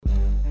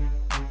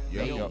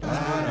You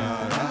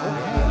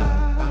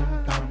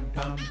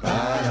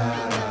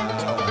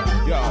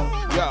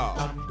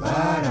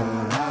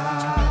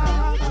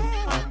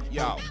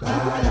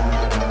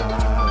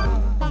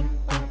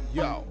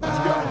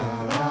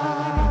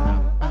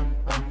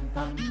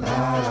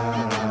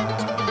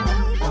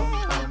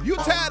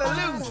tired of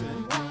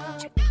losing?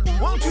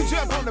 Won't you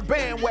jump on the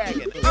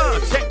bandwagon?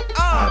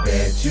 I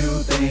bet you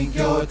think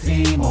your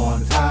team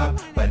on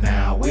top, but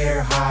now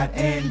we're hot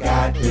and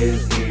got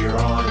this here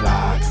on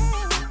lock.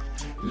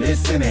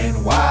 Listen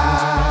and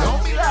watch.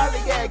 Don't be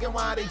lollygagging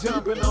while they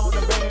jumping on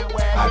the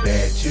bandwagon. I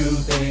bet you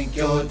think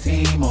your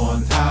team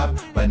on top,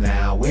 but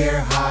now we're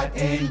hot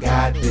and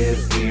got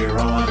this here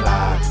on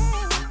lock.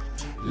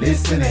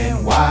 Listen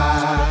and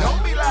watch.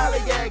 Don't be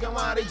lollygagging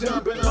while they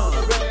jumping on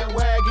the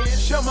bandwagon.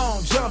 Come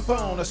on, jump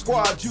on a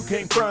squad you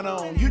can't front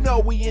on. You know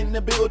we in the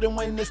building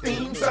when this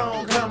theme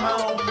song come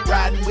on.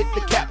 Riding with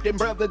the captain,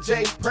 brother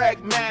Jay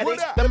Pragmatic,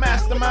 the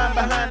mastermind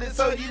behind it,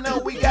 so you know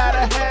we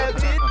gotta have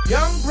it.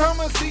 Young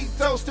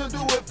Promosito still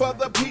do it for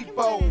the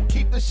people.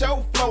 Keep the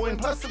show flowing,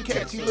 plus some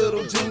catchy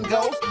little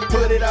jingles.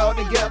 Put it all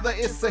together,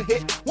 it's a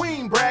hit. We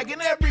ain't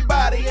bragging,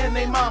 everybody and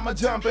they mama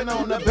jumping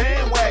on the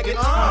bandwagon.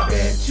 I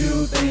bet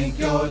you think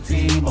your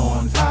team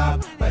on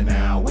top, but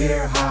now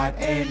we're hot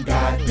and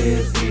got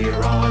this here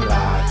on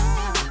lock.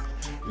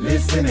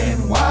 Listen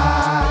and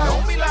watch.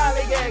 Don't be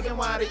lollygagging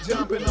while they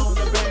jumping on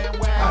the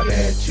bandwagon. I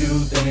bet you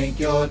think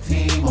your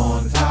team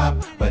on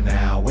top, but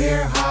now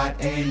we're hot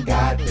and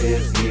got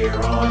this here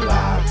on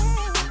lock.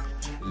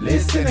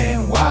 Listen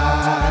and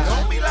watch.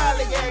 Don't be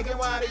lollygagging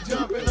while they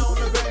jumping on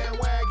the bandwagon.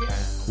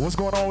 What's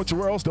going on with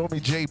your world? Don't be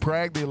Jay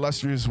Prag, the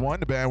illustrious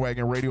one, the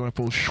bandwagon radio in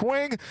full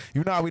swing.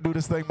 You know how we do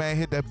this thing, man.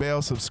 Hit that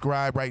bell,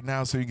 subscribe right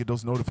now so you get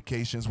those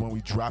notifications when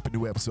we drop a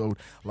new episode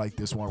like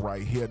this one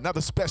right here.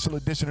 Another special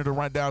edition of the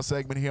Rundown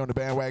segment here on the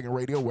bandwagon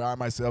radio where I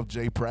myself,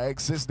 Jay Prag,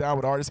 sits down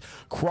with artists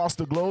across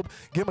the globe,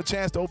 give them a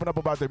chance to open up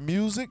about their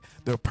music,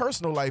 their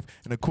personal life,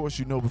 and of course,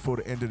 you know, before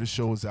the end of the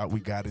show is out, we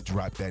got to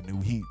drop that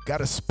new heat. Got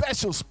a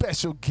special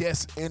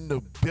guest in the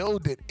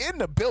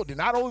building,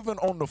 not even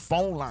on the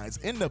phone lines,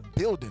 in the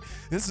building.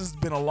 This has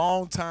been a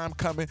long time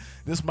coming.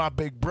 This is my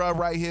big bro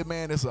right here,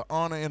 man. It's an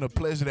honor and a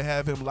pleasure to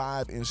have him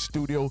live in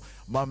studio.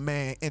 My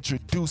man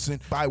introducing,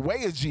 by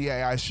way of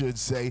GA, I should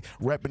say,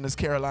 repping this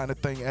Carolina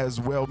thing as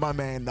well. My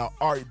man, the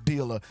art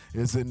dealer,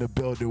 is in the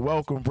building.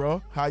 Welcome,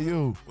 bro. How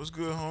you? What's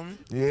good, homie?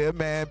 Yeah,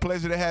 man.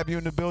 Pleasure to have you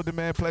in the building,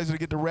 man. Pleasure to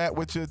get to rap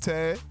with you,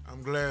 Tad.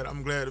 I'm glad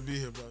to be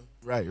here, brother.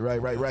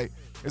 Right.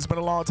 It's been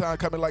a long time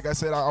coming. Like I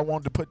said, I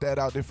wanted to put that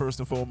out there first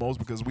and foremost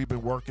because we've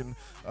been working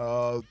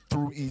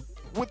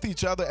with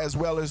each other as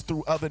well as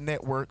through other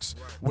networks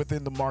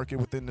within the market,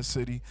 within the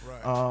city.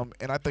 Right.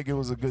 And I think it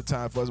was a good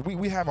time for us.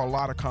 We have a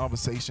lot of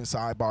conversations,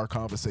 sidebar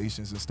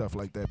conversations and stuff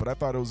like that, but I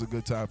thought it was a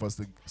good time for us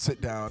to sit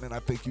down, and I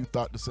think you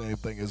thought the same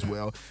thing as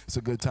well. It's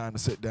a good time to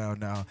sit down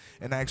now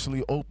and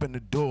actually open the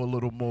door a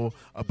little more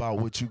about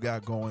what you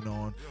got going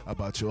on,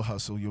 about your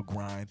hustle, your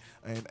grind,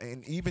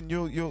 and even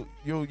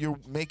you're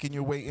making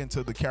your way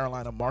into the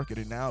Carolina market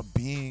and now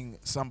being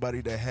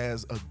somebody that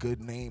has a good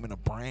name and a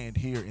brand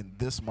here in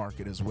this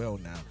market as well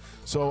now.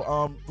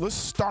 So let's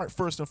start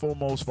first and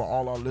foremost for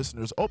all our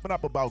listeners. Open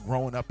up about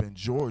growing up in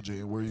Georgia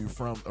and where you're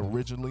from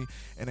originally,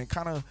 and then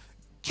kind of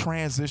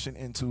transition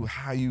into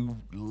how you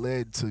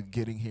led to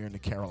getting here in the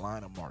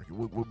Carolina market.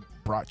 What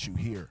brought you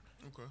here?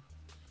 Okay.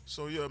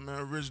 So yeah,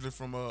 man, originally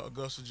from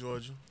Augusta,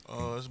 Georgia.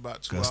 It's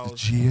about 2 Augusta,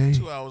 hours. GA.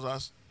 2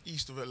 hours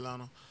east of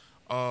Atlanta.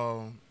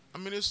 I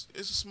mean, it's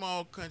a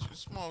small country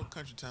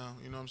town.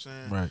 You know what I'm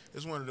saying? Right.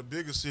 It's one of the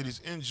biggest cities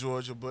in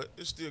Georgia, but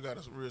it still got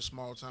a real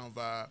small town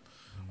vibe.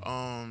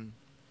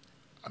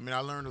 I mean, I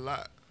learned a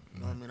lot. You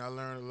know what I mean? I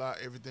learned a lot.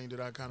 Everything that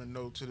I kind of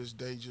know to this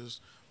day,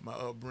 just my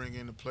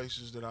upbringing, the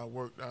places that I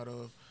worked out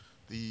of,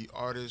 the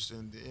artists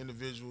and the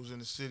individuals in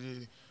the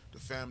city, the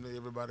family,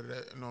 everybody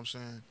that, you know what I'm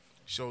saying,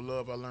 show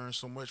love. I learned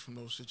so much from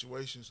those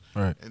situations.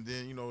 Right. And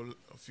then, you know,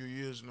 a few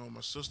years, you know,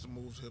 my sister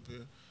moved up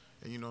here.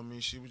 And, you know what I mean,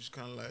 she was just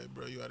kind of like,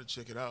 bro, you got to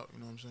check it out. You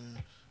know what I'm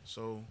saying?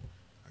 So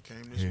I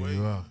came this Here way.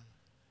 you are.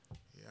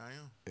 Yeah, I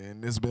am.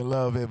 And it's been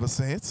love ever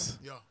since.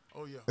 Yeah.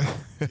 Oh, yeah.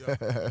 Yeah.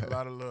 A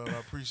lot of love. I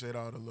appreciate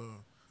all the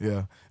love.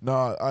 Yeah.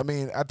 No, I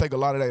mean, I think a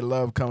lot of that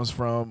love comes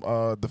from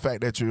the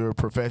fact that you're a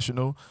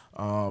professional.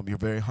 You're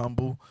very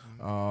humble.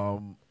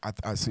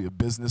 I see a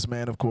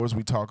businessman, of course.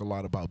 We talk a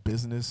lot about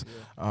business.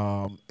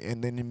 Yeah.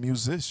 And then a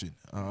musician,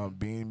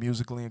 being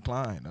musically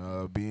inclined,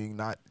 being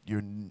not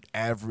your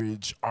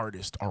average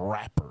artist or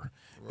rapper,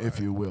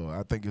 if you will.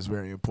 I think it's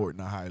very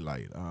important to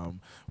highlight.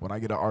 When I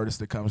get an artist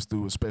that comes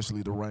through,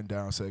 especially the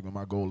Rundown segment,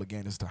 my goal,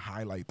 again, is to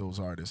highlight those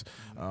artists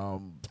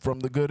from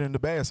the good and the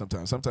bad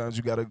sometimes. Sometimes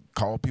you got to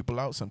call people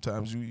out.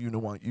 Sometimes you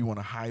want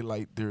to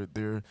highlight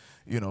their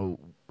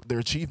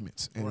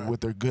achievements and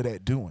what they're good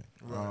at doing.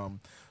 Right.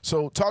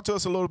 So talk to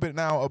us a little bit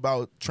now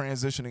about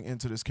transitioning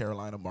into this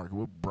Carolina market.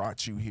 What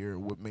brought you here?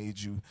 What made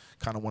you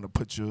kind of want to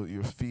put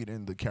your feet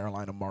in the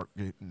Carolina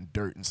market and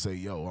dirt and say,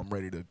 yo, I'm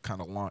ready to kind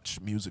of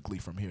launch musically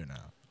from here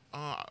now?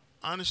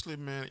 honestly,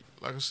 man,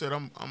 like I said,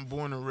 I'm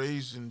born and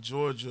raised in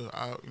Georgia.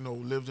 I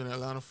lived in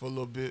Atlanta for a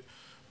little bit,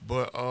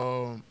 but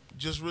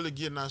just really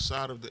getting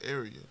outside of the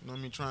area. You know what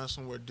I mean? Trying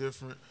somewhere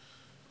different.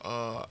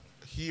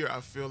 Here,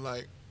 I feel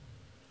like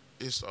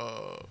it's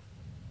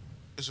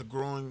a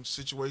growing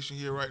situation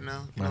here right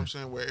now. You know what I'm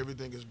saying? Where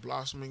everything is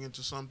blossoming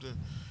into something.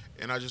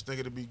 And I just think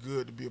it'd be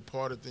good to be a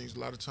part of things. A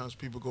lot of times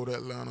people go to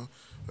Atlanta,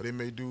 or they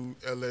may do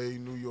L.A.,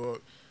 New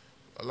York.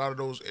 A lot of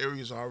those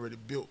areas are already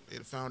built.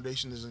 The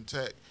foundation is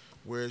intact.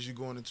 Whereas you're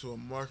going into a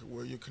market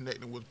where you're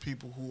connecting with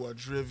people who are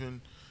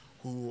driven,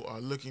 who are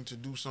looking to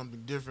do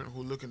something different,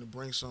 who are looking to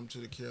bring something to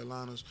the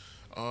Carolinas,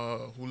 who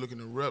are looking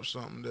to rep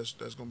something that's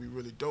going to be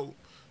really dope.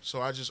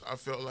 So I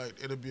felt like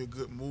it'll be a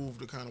good move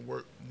to kind of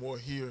work more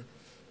here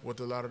with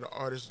a lot of the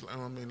artists.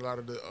 I mean, a lot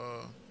of the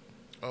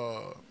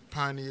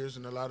pioneers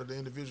and a lot of the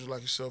individuals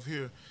like yourself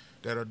here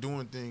that are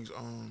doing things.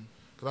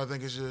 Because I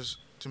think it's just,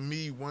 to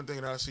me, one thing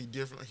that I see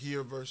different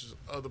here versus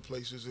other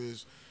places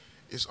is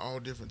it's all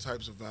different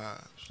types of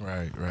vibes.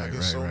 Right.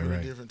 There's so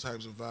many different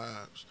types of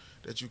vibes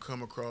that you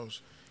come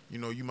across. You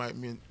know, you might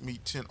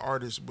meet 10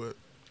 artists, but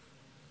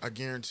I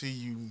guarantee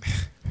you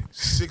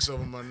 6 of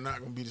them are not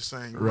going to be the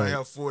same. You might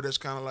have 4 that's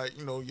kind of like,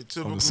 your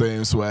typical. On the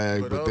same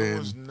swag, but other then.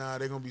 Ones,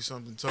 they're going to be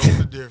something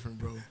totally different,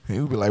 bro. And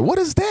you'll be like, what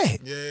is that?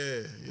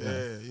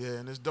 Yeah.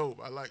 And it's dope.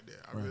 I like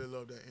that. I really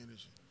love that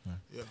energy.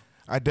 Yeah.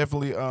 I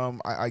definitely,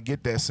 I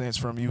get that sense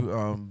from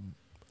you.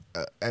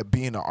 At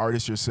being an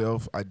artist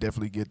yourself, I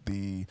definitely get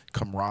the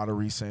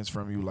camaraderie sense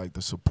from you, like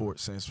the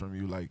support sense from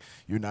you. Like,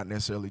 you're not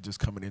necessarily just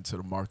coming into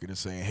the market and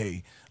saying,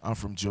 hey, I'm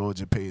from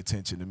Georgia, pay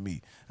attention to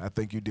me. I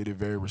think you did it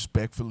very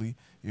respectfully,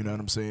 you know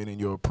what I'm saying, in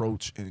your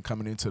approach and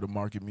coming into the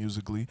market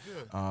musically.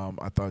 Yeah.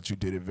 I thought you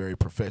did it very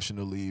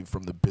professionally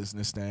from the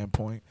business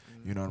standpoint,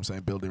 you know what I'm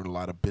saying, building a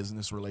lot of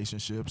business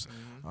relationships.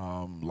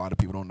 A lot of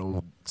people don't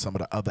know some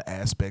of the other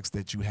aspects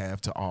that you have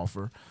to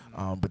offer,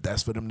 but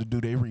that's for them to do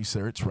their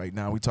research. Right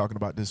now we're talking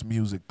about this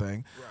music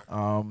thing,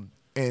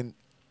 and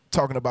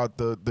talking about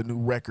the new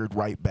record,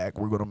 Right Back.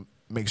 We're going to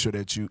make sure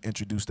that you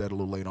introduce that a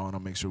little later on.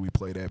 I'll make sure we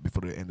play that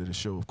before the end of the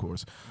show, of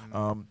course.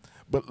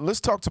 But let's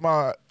talk to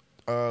my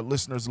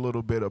listeners a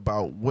little bit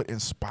about what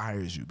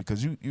inspires you,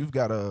 because you've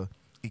got a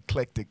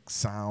eclectic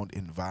sound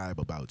and vibe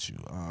about you,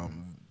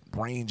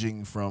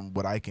 ranging from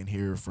what I can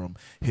hear from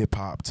hip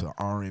hop to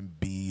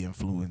R&B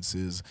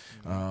influences,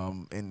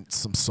 and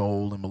some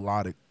soul and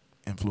melodic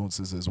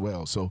influences as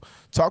well. So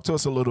talk to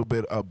us a little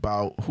bit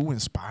about who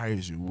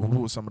inspires you.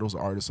 Who are some of those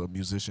artists or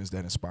musicians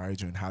that inspired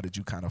you, and how did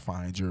you kind of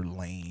find your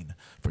lane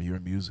for your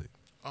music?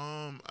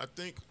 I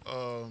think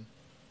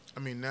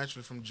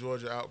naturally from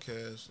Georgia,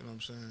 Outkast, you know what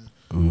I'm saying?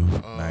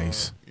 Ooh,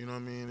 nice. You know what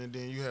I mean? And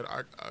then you had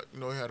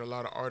had a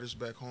lot of artists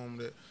back home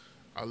that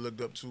I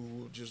looked up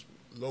to, just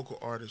local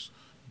artists,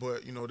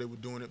 but they were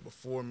doing it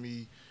before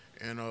me,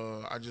 and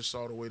I just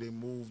saw the way they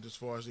moved as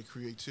far as their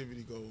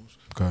creativity goes.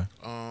 Okay.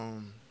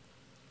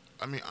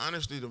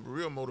 Honestly, the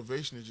real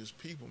motivation is just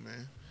people,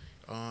 man.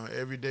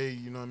 Every day,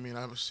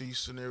 I see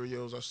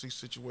scenarios, I see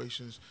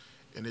situations,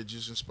 and it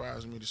just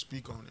inspires me to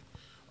speak on it.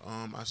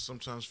 I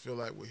sometimes feel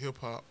like with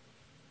hip-hop,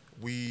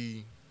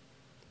 we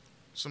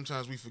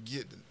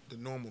forget the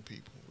normal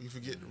people. We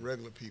forget the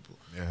regular people.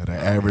 Yeah, the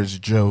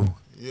average Joe.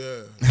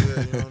 Yeah, you know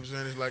what I'm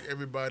saying? It's like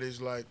everybody's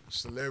like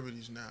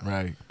celebrities now.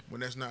 Right.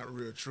 When that's not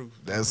real truth.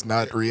 That's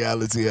not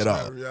reality at all.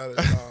 That's not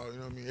reality at all. You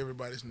know what I mean?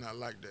 Everybody's not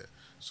like that.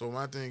 So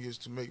my thing is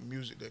to make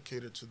music that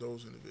cater to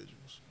those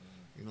individuals.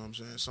 You know what I'm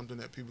saying? Something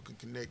that people can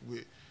connect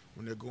with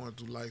when they're going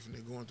through life and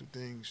they're going through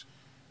things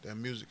that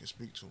music can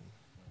speak to them.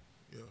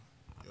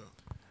 Yeah.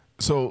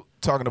 So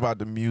talking about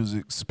the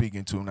music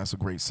speaking to them, that's a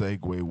great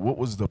segue. What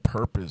was the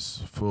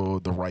purpose for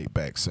the Right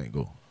Back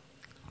single?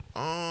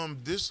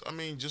 Just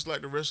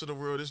like the rest of the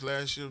world, this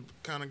last year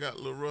kind of got a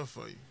little rough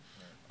for you.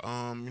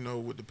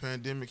 With the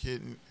pandemic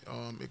hitting,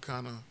 it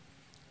kind of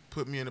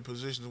put me in a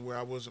position where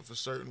I wasn't for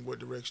certain what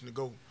direction to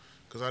go,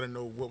 because I didn't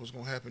know what was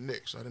going to happen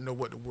next. I didn't know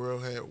what the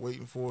world had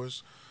waiting for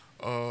us.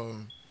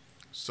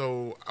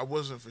 So I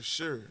wasn't for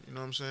sure, you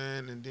know what I'm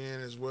saying? And then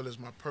as well as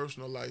my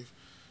personal life,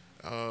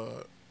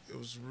 it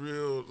was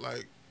real,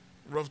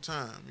 rough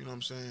time, you know what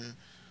I'm saying?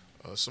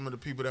 Some of the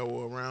people that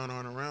were around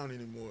aren't around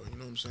anymore, you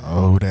know what I'm saying?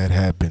 Oh, that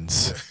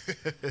happens.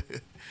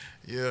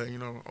 Yeah,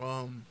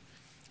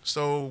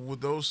 so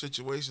with those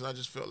situations, I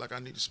just felt like I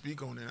need to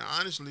speak on it. And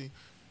honestly,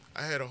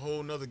 I had a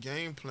whole nother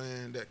game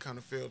plan that kind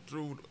of fell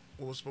through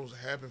what was supposed to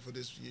happen for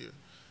this year,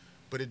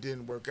 but it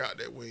didn't work out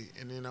that way.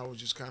 And then I was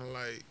just kind of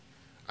like,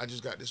 I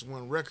just got this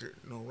one record,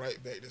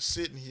 Right Back, that's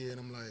sitting here, and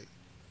I'm like,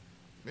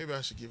 maybe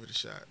I should give it a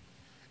shot.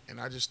 And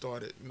I just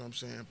started,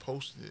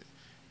 posting it,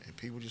 and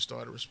people just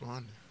started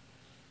responding.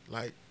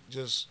 Like,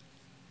 just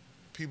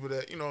people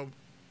that,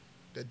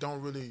 that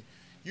don't really,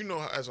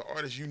 as an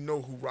artist,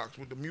 who rocks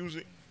with the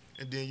music,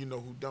 and then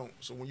who don't.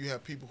 So when you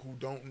have people who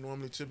don't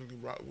normally typically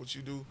rock what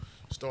you do,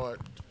 start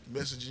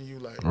messaging you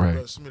like,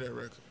 right, send me that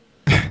record.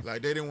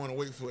 Like, they didn't want to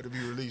wait for it to be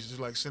released. Just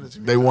like, send it to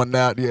me. They want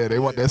that, they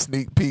want that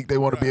sneak peek. They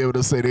want to be able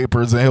to say they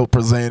help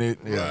present it.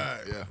 Right.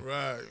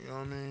 You know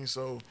what I mean?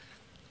 So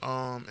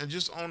And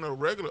just on a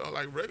regular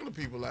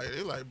people, like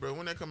they like, bro,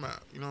 when that come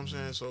out, you know what I'm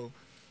saying? So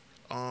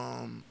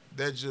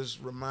that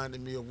just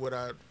reminded me of what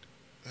I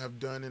have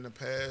done in the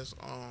past,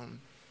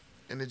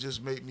 and it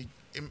just made me.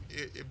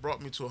 It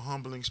brought me to a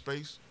humbling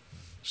space.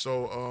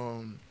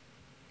 So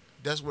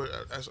that's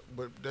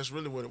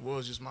really what it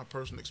was, just my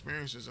personal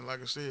experiences. And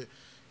like I said,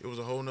 it was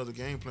a whole nother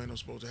game plan that was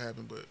supposed to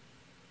happen, but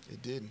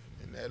it didn't.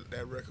 And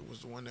that record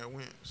was the one that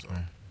went. So.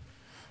 Right.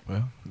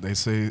 Well, they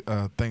say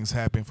things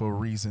happen for a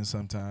reason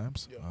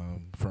sometimes. Yeah.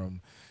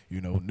 From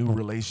new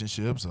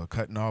relationships or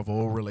cutting off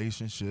old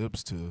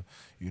relationships to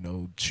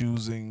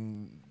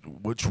choosing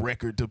which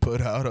record to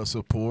put out or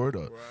support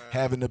or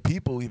having the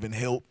people even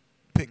help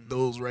pick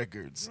those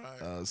records.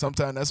 Right.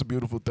 Sometimes that's a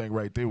beautiful thing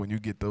right there when you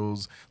get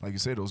those, like you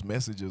said, those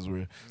messages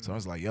where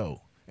someone's like,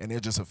 yo, and they're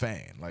just a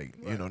fan, like,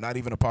 not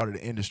even a part of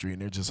the industry,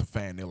 and they're just a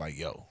fan. They're like,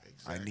 yo,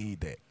 exactly.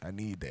 I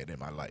need that in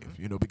my life,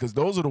 because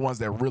those are the ones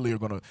that really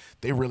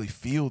they really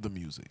feel the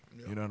music,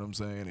 you know what I'm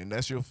saying? And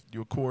that's your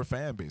core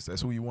fan base.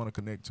 That's who you want to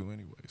connect to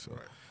anyway, so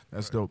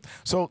that's dope.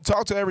 So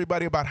talk to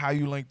everybody about how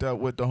you linked up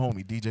with the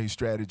homie, DJ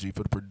Strategy,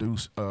 for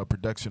the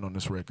production on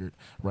this record,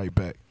 Right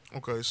Back.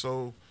 Okay,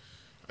 so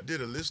I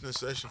did a listening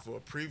session for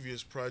a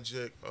previous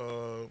project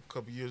a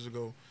couple years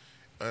ago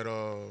at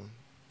a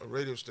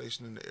radio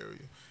station in the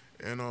area.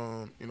 And,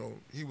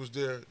 he was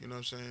there, you know what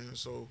I'm saying?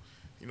 So,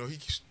 he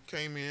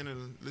came in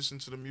and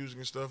listened to the music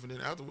and stuff. And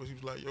then afterwards, he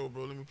was like, yo,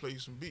 bro, let me play you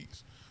some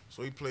beats.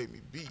 So he played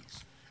me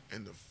beats.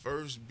 And the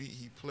first beat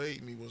he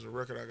played me was a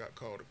record I got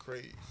called The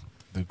Crave.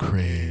 The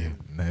Crave.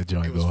 That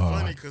joint go hard. It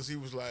was funny because he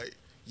was like,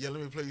 yeah, let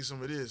me play you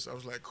some of this. I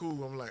was like,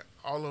 cool. I'm like,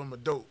 all of them are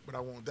dope, but I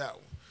want that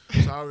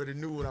one. So I already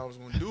knew what I was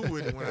going to do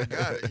with it when I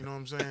got it, you know what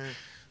I'm saying?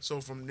 So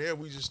from there,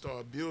 we just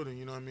started building,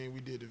 you know what I mean? We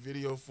did the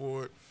video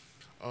for it.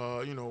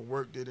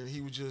 Worked it, and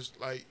he was just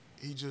like,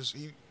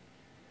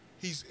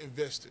 he's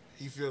invested.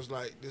 He feels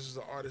like this is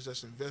an artist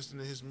that's invested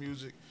in his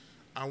music.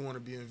 I want to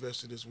be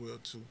invested as well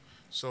too.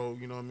 So,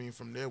 you know what I mean?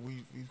 From there,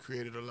 we've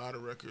created a lot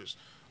of records.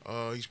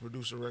 He's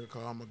produced a record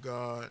called I'm a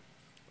God.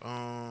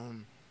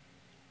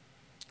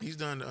 He's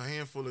done a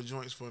handful of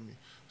joints for me.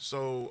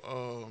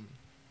 So,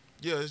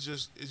 it's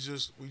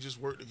just we just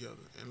work together.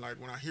 And like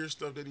when I hear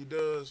stuff that he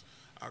does,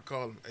 I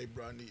call him, hey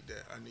bro, I need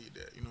that.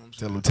 You know what I'm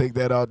saying? Tell him take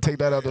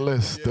that out the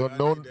list. Yeah,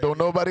 don't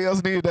nobody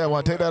else need that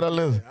one. Take that out of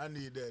the list. I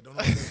need that. Don't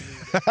nobody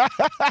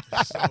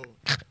else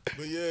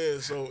need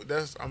that. So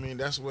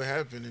that's what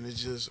happened, and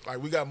it's just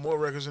like we got more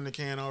records in the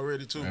can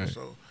already too. Right.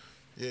 So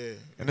yeah.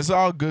 And it's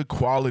all good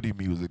quality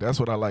music. That's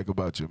what I like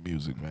about your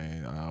music,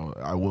 man.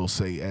 I will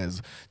say,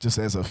 as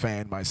a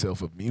fan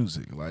myself of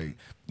music, like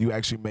you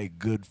actually make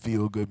good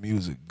feel-good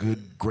music,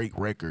 great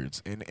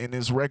records, and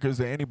it's records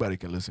that anybody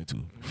can listen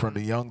to, from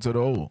the young to the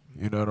old.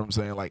 You know what I'm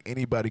saying? Like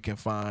anybody can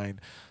find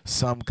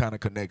some kind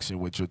of connection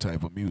with your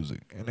type of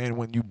music. And then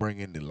when you bring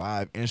in the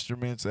live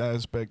instruments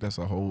aspect, that's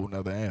a whole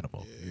nother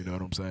animal. Yeah. You know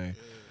what I'm saying?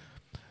 Yeah.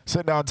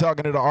 Sitting down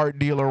talking to the art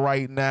dealer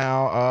right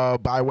now,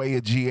 by way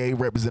of GA,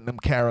 representing them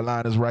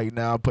Carolinas right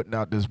now, putting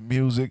out this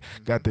music.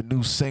 Got the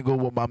new single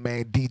with my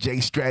man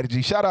DJ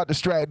Strategy. Shout out to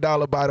Strat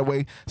Dollar, by the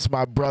way. It's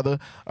my brother.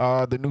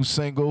 The new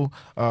single,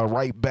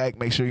 Right Back.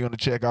 Make sure you're on the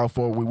check out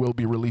for it. We will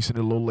be releasing it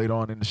a little later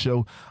on in the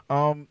show.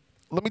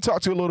 Let me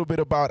talk to you a little bit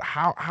about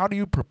how do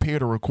you prepare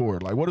to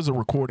record? Like, what does a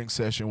recording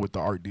session with the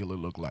art dealer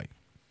look like?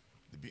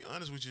 To be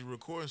honest with you,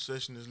 recording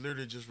session is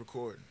literally just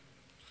recording.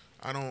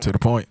 To the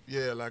point.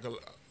 Yeah, like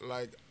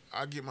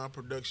I get my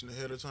production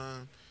ahead of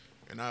time,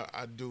 and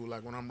I do,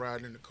 like when I'm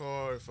riding in the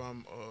car, if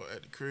I'm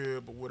at the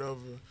crib or whatever,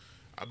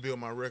 I build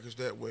my records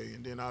that way,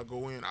 and then I'll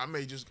go in. I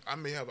may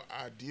have an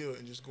idea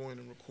and just go in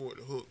and record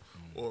the hook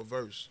or a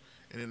verse,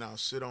 and then I'll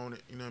sit on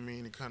it, you know what I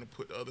mean, and kind of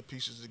put the other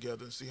pieces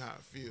together and see how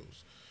it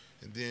feels.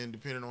 And then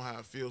depending on how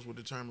it feels will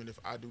determine if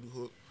I do the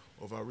hook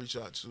or if I reach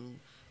out to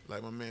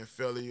like my man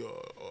Felly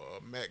or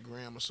Matt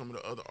Graham or some of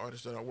the other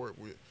artists that I work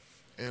with.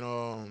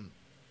 And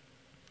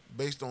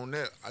based on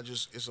that,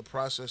 it's a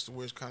process to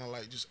where it's kind of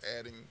like just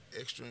adding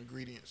extra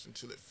ingredients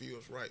until it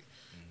feels right.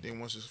 Then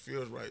once it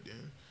feels right,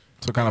 then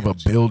so kind of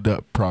a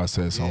build-up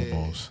process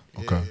almost.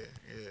 Okay.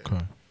 Yeah.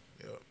 Okay.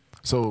 Yep.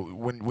 So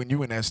when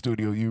you in that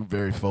studio, you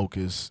very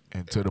focused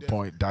and to the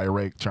point,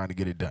 direct, trying to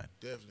get it done.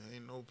 Definitely,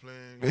 ain't no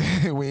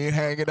plan. We ain't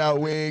hanging out.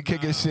 We ain't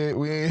kicking shit.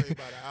 We ain't.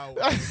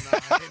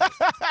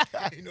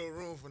 Ain't no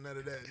room for none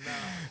of that. Nah.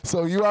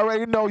 So you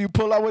already know. You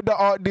pull out with the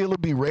art dealer,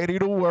 be ready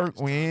to work.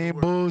 We ain't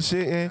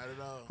bullshitting. Not at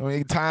all. I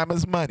mean, time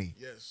is money.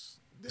 Yes.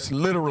 Definitely. It's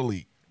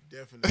literally.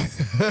 Definitely.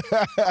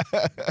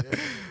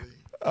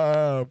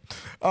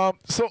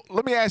 So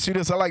let me ask you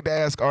this. I like to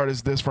ask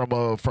artists this from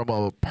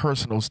a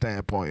personal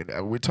standpoint.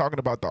 We're talking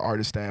about the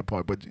artist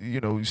standpoint, but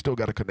you still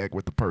got to connect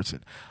with the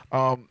person.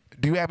 Do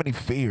you have any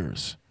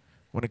fears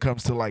when it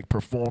comes to like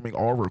performing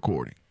or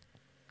recording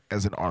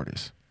as an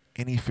artist?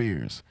 Any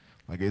fears?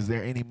 Like, is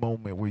there any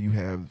moment where you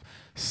have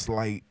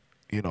slight,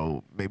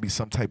 maybe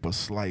some type of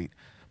slight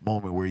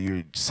moment where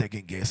you're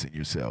second guessing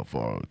yourself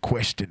or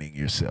questioning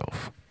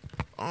yourself?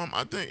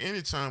 I think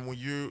anytime when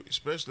you,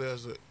 especially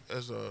as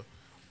a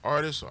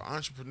artist or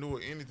entrepreneur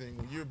or anything,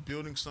 when you're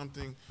building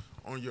something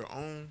on your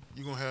own,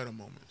 you're going to have the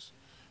moments.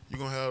 You're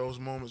going to have those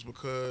moments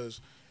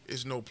because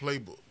it's no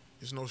playbook.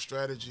 It's no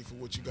strategy for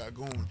what you got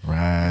going.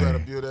 Right. You got to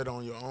build that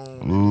on your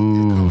own.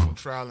 And it comes from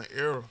trial and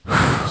error.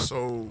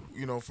 So,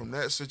 from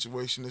that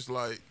situation, it's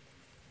like,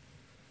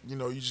 you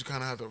just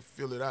kind of have to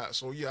feel it out.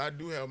 So, yeah, I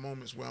do have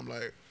moments where I'm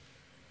like,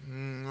 I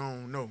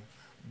don't know.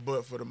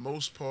 But for the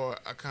most part,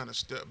 I kind of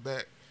step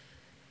back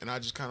and I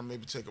just kind of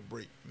maybe take a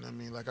break. You know what I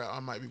mean? Like I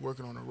might be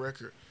working on a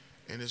record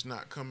and it's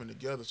not coming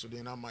together. So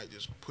then I might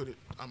just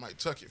I might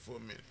tuck it for a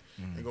minute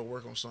and go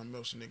work on something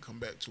else and then come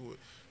back to it.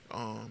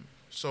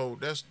 So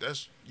that's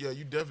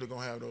you definitely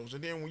going to have those.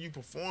 And then when you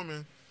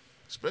performing,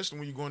 especially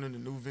when you're going into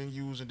new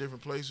venues and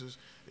different places,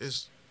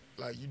 it's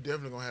like you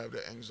definitely going to have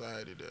that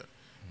anxiety there.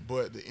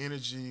 But the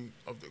energy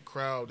of the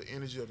crowd, the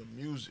energy of the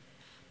music,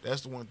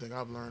 that's the one thing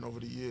I've learned over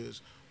the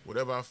years.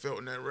 Whatever I felt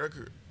in that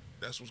record,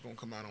 that's what's going to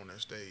come out on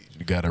that stage.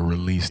 You got to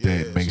release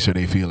that, make sure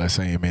they feel that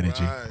same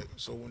energy. Right.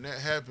 So when that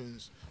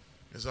happens,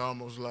 it's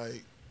almost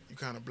like you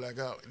kind of black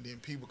out, and then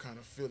people kind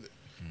of feel it.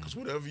 Because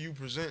whatever you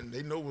present,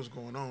 they know what's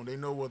going on. They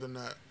know whether or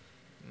not,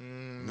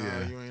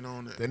 you ain't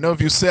on it. They know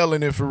if you're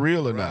selling it for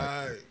real or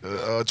Right.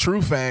 not. A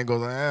true fan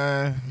goes,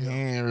 he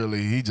ain't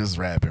really, he just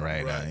rapping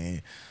right now.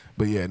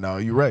 But yeah, no,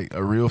 you're right.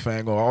 A real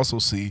fan gonna also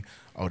see,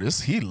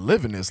 he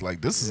living this.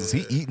 Like this is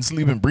he eating,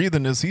 sleeping,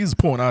 breathing this. He's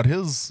pouring out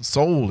his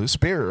soul, his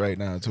spirit right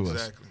now to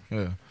us.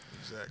 Yeah.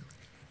 Exactly.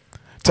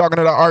 Talking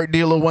to the art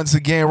dealer once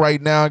again right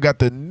now. Got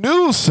the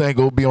new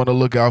single, be on the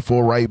lookout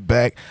for right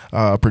back.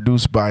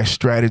 Produced by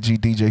Strategy,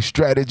 DJ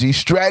Strategy,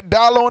 Strat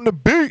Dollar on the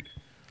beat.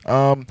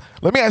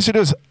 Let me ask you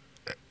this.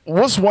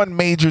 What's one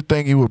major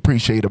thing you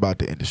appreciate about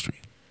the industry?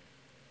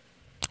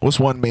 What's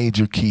one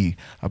major key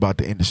about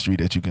the industry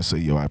that you can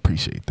say, I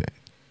appreciate that?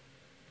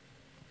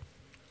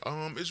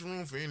 It's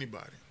room for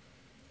anybody.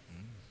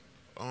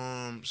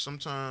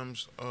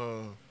 Sometimes,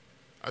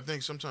 I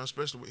think sometimes,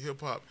 especially with hip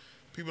hop,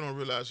 people don't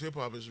realize hip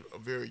hop is a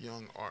very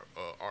young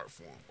art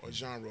form or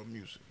genre of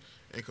music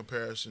in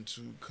comparison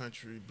to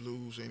country,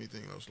 blues,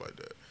 anything else like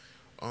that.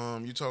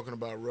 You're talking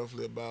about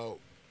roughly about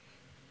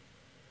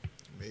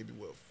maybe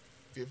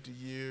 50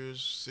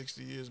 years,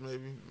 60 years,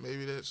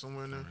 maybe that's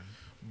somewhere in there.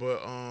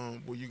 But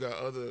well, you got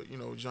other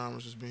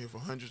genres that's been here for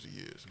hundreds of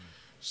years.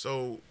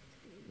 So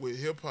with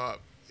hip hop,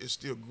 it's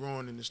still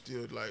growing and it's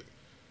still like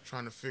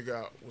trying to figure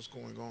out what's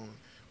going on.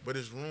 But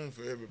it's room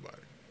for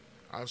everybody.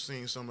 I've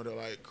seen some of the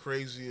like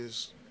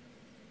craziest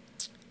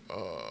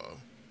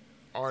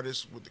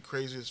artists with the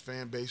craziest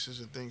fan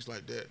bases and things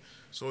like that.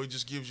 So it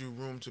just gives you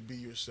room to be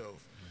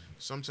yourself.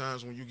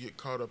 Sometimes when you get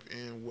caught up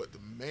in what the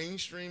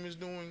mainstream is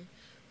doing,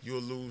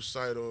 you'll lose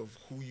sight of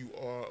who you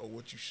are or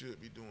what you should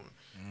be doing.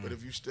 But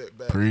if you step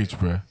back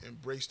and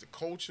embrace the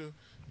culture,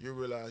 you'll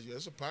realize,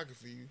 there's a pocket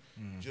for you.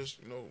 Just,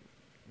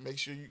 make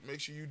sure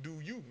you do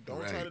you.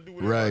 Don't try to do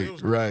what everybody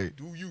else does.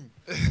 Do you. You know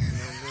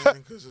what I'm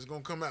saying? Because it's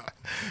going to come out.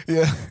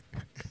 Yeah.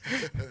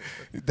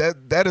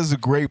 That is a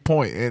great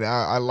point. And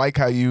I like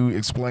how you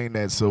explain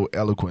that so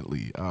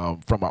eloquently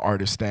from an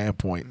artist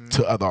standpoint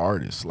to other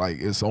artists. Like,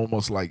 it's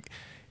almost like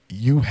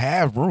you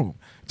have room.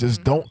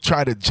 Just don't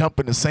try to jump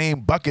in the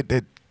same bucket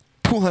that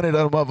 200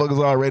 other motherfuckers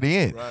are already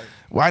in. Right.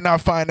 Why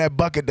not find that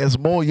bucket that's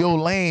more your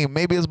lane?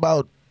 Maybe it's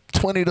about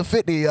 20 to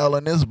 50 y'all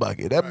in this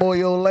bucket. That more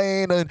your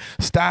lane and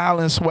style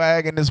and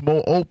swag, and it's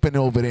more open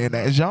over there in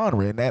that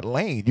genre, in that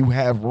lane. You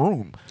have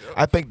room. Yep.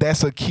 I think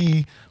that's a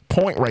key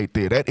point right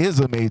there. That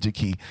is a major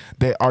key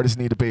that artists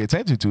need to pay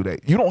attention to.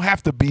 That you don't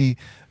have to be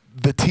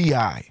the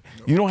T.I.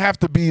 You don't have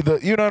to be the,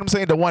 you know what I'm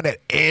saying, the one that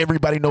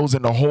everybody knows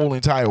in the whole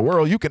entire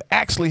world. You can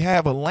actually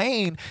have a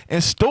lane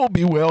and still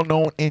be well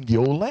known in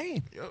your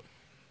lane. Yep.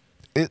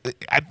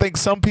 I think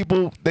some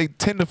people, they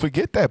tend to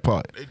forget that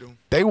part. They do.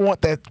 They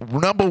want that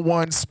number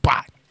one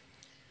spot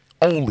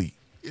only.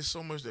 It's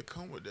so much that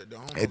come with that.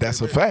 Hey, that's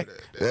a fact.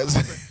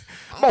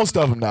 Most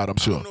of them not, I'm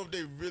sure. I don't know if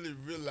they really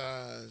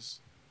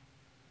realize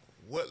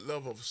what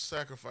level of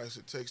sacrifice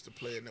it takes to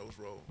play in those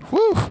roles.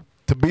 Whew.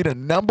 To be the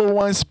number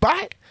one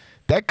spot,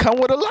 that come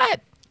with a lot.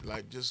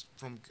 Like, just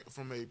from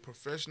a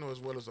professional as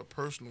well as a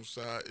personal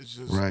side, it's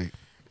just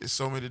it's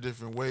so many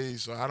different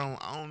ways. So I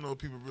don't know if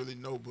people really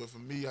know, but for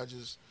me, I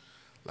just,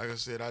 like I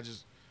said,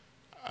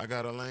 I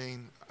got a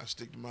lane. I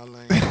stick to my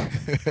lane.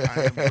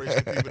 I embrace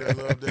the people that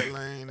love that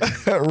lane.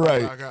 And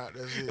right. I got,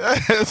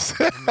 that's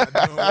it. I'm not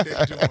doing what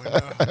they're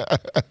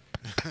doing.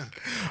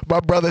 My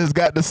brother has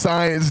got the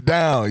science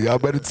down. Y'all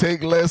better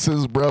take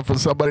lessons, bro, from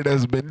somebody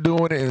that's been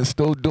doing it and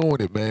still doing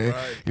it, man.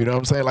 Right. You know what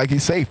I'm saying? Like he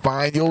say,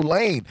 find your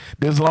lane.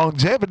 There's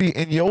longevity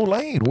in your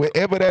lane,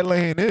 wherever that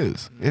lane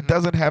is. It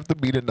doesn't have to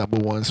be the number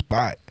one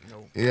spot.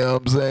 Nope. You know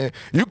what I'm saying?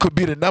 You could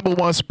be the number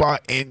one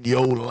spot in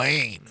your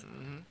lane.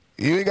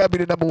 You ain't got to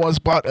be the number one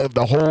spot of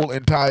the whole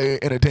entire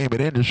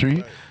entertainment industry.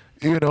 Right.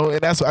 You know,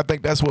 and I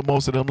think that's what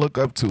most of them look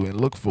up to and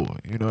look for.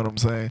 You know what I'm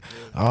saying?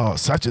 Yeah. Oh,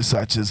 such and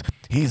such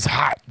he's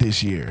hot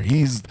this year.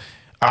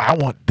 I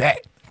want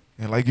that.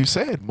 And like you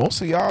said,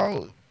 most of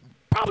y'all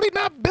probably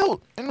not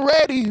built and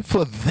ready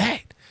for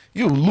that.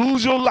 You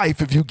lose your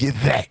life if you get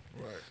that.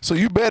 Right. So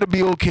you better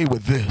be okay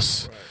with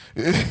this.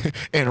 Right.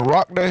 And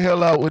rock the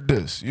hell out with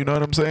this. You know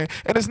what I'm saying?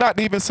 And it's not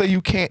to even say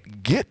you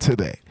can't get to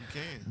that.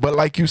 But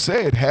like you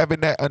said, having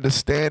that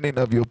understanding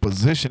of your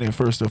positioning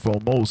first and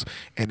foremost,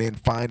 and then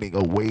finding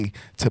a way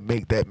to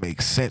make that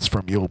make sense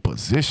from your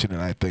positioning,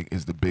 I think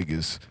is the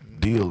biggest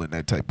deal in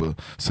that type of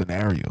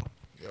scenario.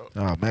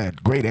 Oh man,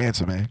 great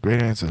answer, man.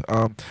 Great answer.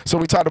 So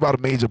we talked about a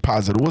major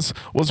positive.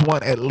 What's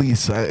one at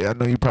least? I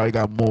know you probably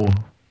got more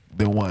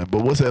than one,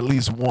 but what's at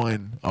least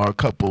one or a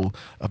couple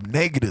of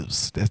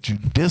negatives that you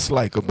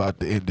dislike about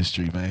the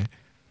industry, man?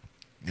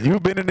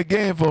 You've been in the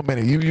game for a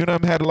minute. You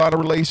done had a lot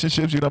of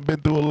relationships. You done been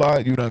through a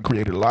lot. You done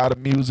created a lot of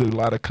music, a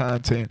lot of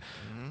content.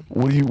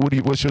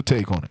 What's your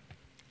take on it?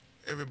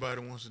 Everybody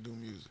wants to do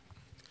music.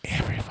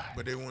 Everybody.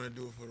 But they want to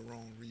do it for the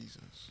wrong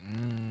reasons.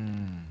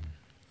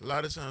 A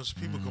lot of times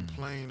people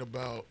complain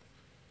about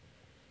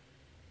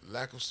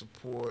lack of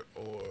support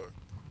or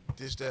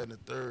this, that, and the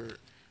third.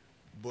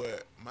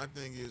 But my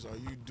thing is, are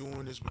you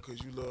doing this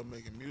because you love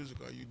making music?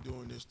 Or are you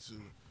doing this to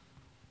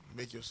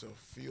make yourself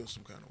feel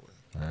some kind of way?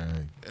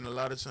 Right. And a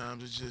lot of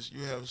times it's just,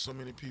 you have so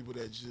many people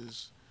that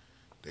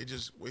they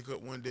just wake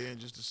up one day and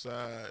just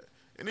decide,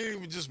 and it ain't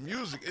even just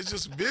music, it's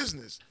just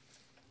business.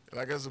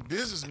 Like as a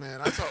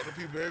businessman, I talk to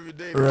people every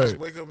day. They just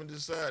wake up and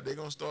decide they're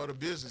going to start a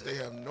business. They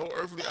have no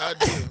earthly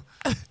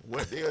idea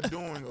what they are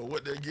doing or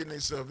what they're getting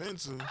themselves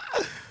into,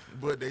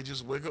 but they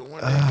just wake up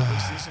one day and they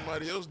see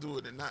somebody else do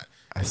it and not.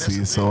 I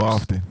see it so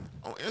often.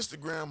 On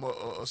Instagram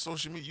or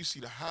social media, you see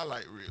the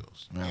highlight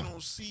reels. Yeah. You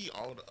don't see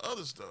all the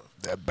other stuff.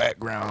 That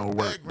background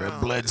work, that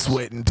blood,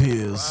 sweat, and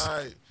tears.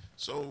 Right.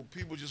 So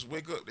people just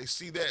wake up, they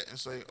see that and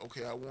say,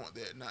 okay, I want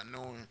that, not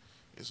knowing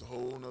it's a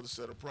whole other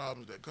set of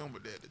problems that come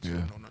with that you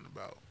don't know nothing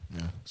about.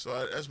 Yeah.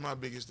 So that's my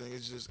biggest thing.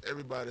 It's just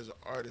everybody's an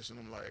artist, and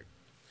I'm like,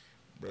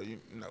 bro, you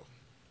know.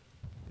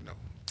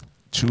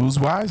 Choose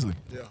wisely.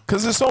 Yeah.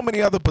 Because there's so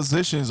many other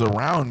positions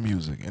around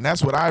music, and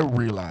that's what I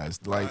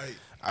realized. Like,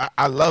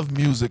 I love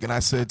music, and I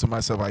said to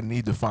myself, I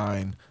need to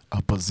find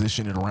a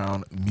position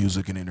around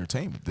music and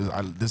entertainment.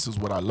 This is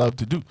what I love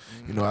to do.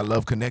 Mm-hmm. You know, I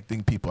love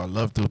connecting people. I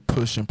love to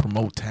push and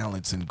promote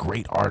talents and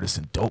great artists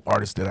and dope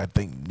artists that I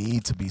think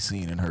need to be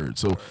seen and heard.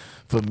 So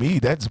for me,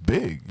 that's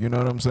big. You know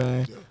what I'm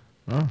saying?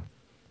 Yeah.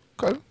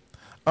 Okay.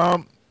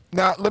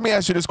 Now, let me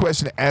ask you this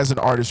question as an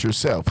artist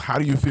yourself. How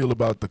do you feel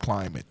about the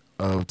climate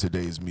of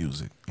today's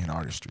music and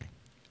artistry?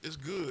 It's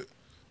good.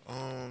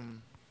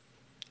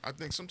 I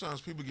think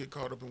sometimes people get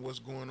caught up in what's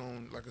going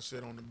on, like I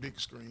said, on the big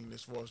screen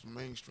as far as the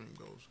mainstream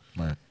goes.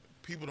 Right.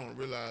 People don't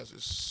realize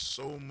there's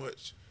so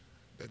much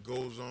that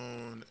goes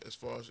on as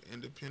far as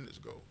independence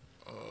go.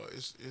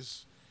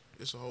 It's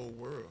a whole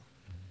world,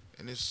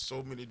 and there's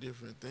so many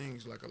different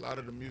things. Like a lot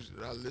of the music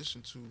that I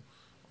listen to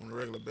on a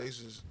regular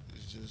basis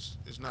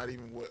it's not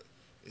even what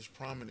is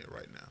prominent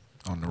right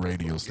now on the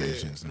radio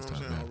stations and stuff.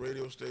 You know what I'm saying? On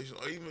radio stations,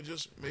 or even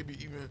just maybe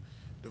even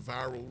the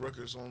viral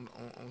records on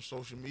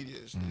social media.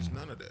 It's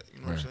none of that. You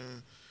know what I'm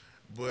saying?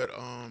 But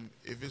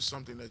if it's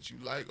something that you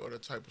like or the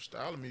type of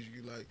style of music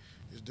you like,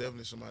 there's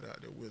definitely somebody out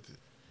there with it.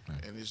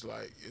 Right. And it's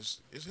like it's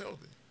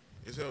healthy.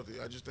 It's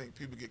healthy. I just think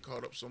people get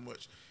caught up so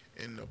much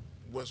in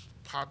what's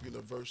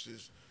popular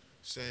versus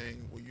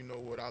saying, well, you know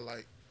what, I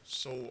like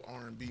soul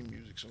R&B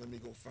music, so let me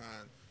go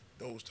find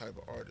those type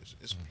of artists.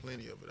 It's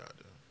plenty of it out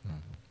there.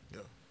 Yeah.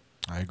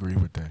 I agree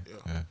with that.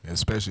 Yeah.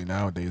 Especially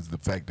nowadays, the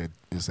fact that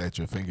it's at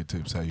your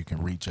fingertips, how you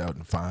can reach out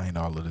and find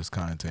all of this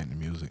content and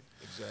music.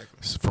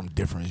 Exactly. From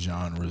different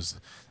genres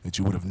that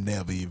you would have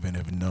never even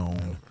have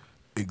known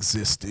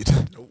existed.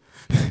 Nope.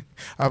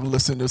 I've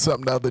listened to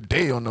something the other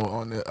day on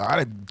the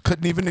I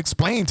couldn't even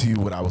explain to you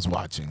what I was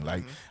watching.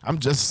 Like I'm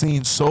just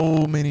seeing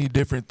so many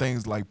different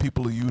things. Like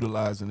people are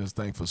utilizing this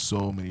thing for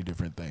so many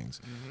different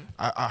things.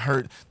 I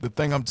heard the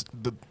thing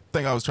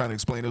I was trying to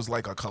explain. It was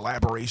like a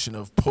collaboration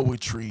of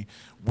poetry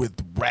with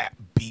rap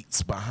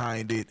beats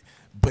behind it,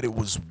 but it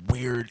was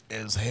weird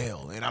as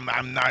hell. And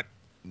I'm not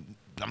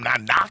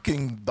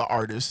knocking the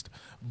artist,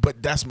 but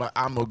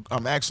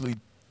I'm actually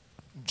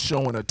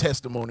showing a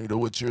testimony to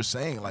what you're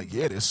saying. Like,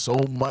 yeah, there's so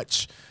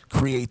much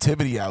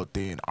creativity out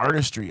there and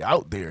artistry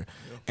out there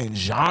and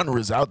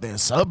genres out there and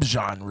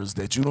subgenres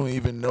that you don't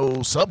even know,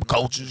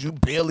 subcultures you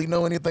barely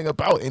know anything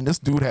about. And this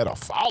dude had a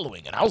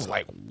following, and I was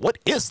like, what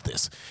is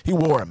this? He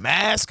wore a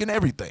mask and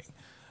everything.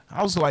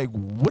 I was like,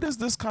 what is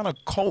this kind of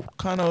cult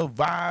kind of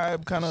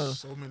vibe?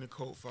 So many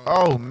cult vibes.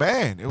 Oh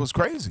man, it was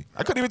crazy.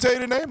 I couldn't even tell you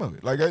the name of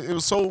it. Like it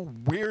was so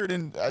weird,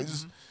 and I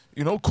just,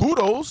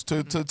 kudos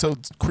to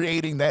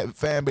creating that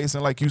fan base,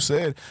 and like you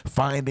said,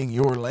 finding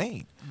your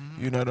lane.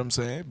 You know what I'm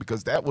saying?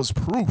 Because that was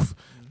proof.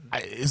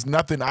 It's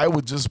nothing I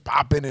would just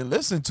pop in and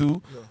listen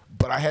to,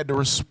 but I had to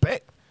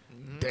respect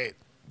that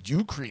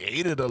you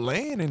created a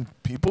lane and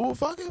people were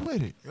fucking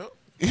with it. Yep.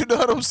 You know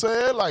what I'm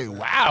saying? Like,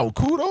 wow,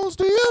 kudos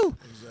to you.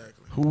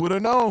 Exactly. Who would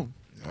have known?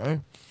 Right?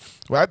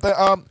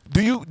 Well,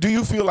 do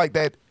you feel like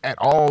that at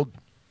all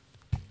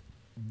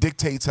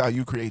dictates how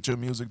you create your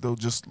music, though?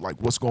 Just like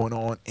what's going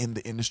on in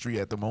the industry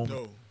at the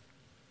moment?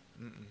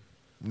 No.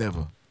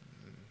 Never.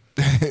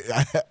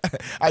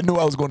 I knew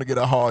I was going to get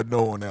a hard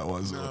no on that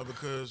one. So Nah,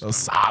 because a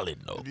solid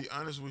no. to be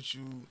honest with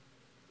you,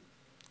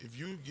 if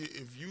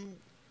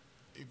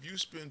you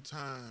spend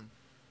time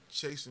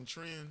chasing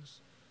trends,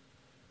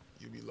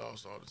 you'll be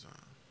lost all the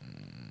time.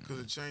 Because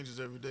it changes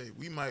every day.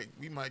 We might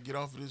get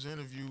off of this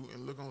interview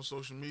and look on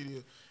social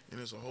media, and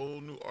it's a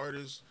whole new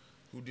artist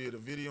who did a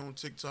video on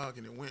TikTok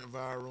and it went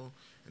viral,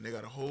 and they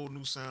got a whole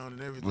new sound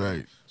and everything.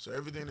 Right. So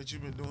everything that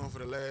you've been doing for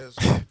the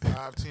last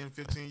 5, 10,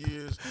 15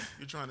 years,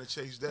 you're trying to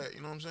chase that.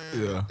 You know what I'm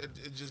saying? Yeah.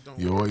 It just don't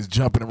You're work. always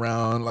jumping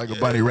around like a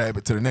bunny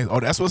rabbit to the next. Oh,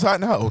 that's what's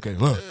hot now? Okay.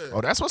 Huh. Oh,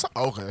 that's what's hot?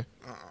 Okay.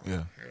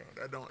 Yeah.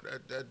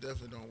 That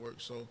definitely don't work.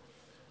 So,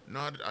 no,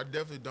 I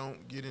definitely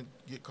don't get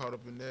caught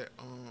up in that.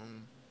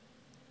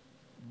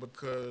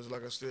 Because,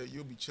 like I said,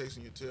 you'll be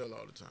chasing your tail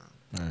all the time.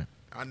 Right.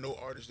 I know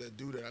artists that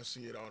do that. I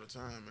see it all the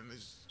time, and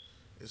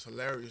it's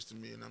hilarious to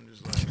me. And I'm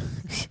just like,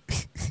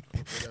 okay,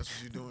 that's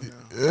what you're doing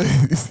now.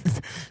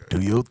 Do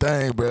your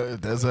thing, bro.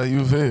 That's how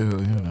you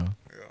feel, you know.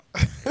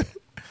 Yeah.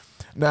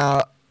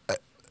 Now,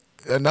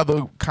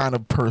 another kind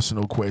of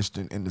personal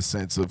question in the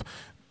sense of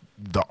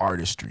the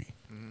artistry.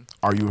 Mm-hmm.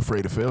 Are you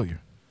afraid of failure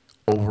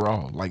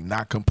overall, like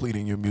not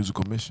completing your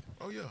musical mission?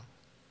 Oh yeah.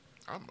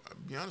 I'll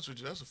be honest with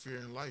you. That's a fear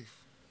in life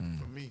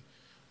for me.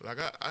 Like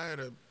I had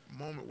a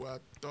moment where I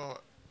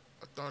thought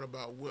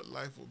about what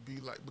life would be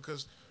like,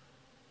 because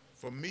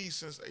for me,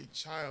 since a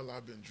child,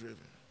 I've been driven.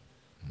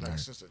 Like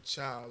since a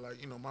child,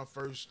 like, you know, my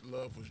first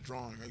love was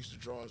drawing. I used to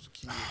draw as a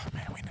kid. Oh,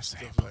 man, we in the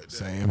same, Stuff like that.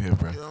 same here,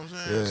 bro. You know what I'm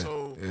saying? Yeah,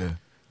 So, yeah.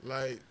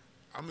 like,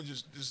 I'm gonna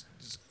just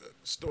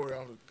story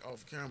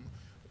off camera.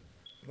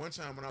 One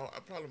time when I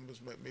probably was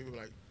maybe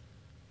like,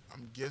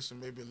 I'm guessing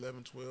maybe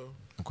 11, 12.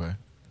 Okay.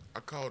 I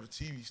called a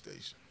TV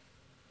station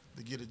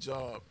to get a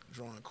job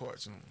drawing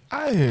cartoons.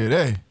 I hear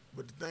that.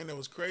 But the thing that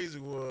was crazy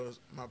was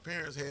my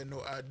parents had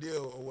no idea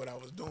of what I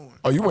was doing.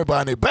 Oh, you went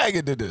behind their back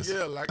and did this?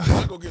 Yeah, like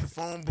I go get a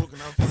phone book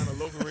and I find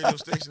a local radio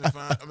station a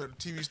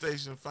TV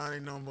station, find a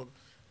number,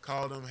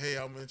 call them, hey,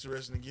 I'm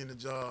interested in getting a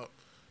job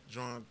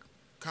drawing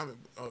comic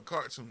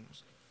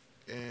cartoons.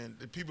 And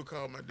the people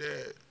called my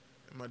dad,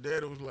 and my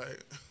dad was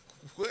like,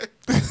 what?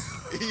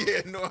 He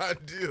had no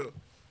idea.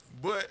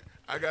 But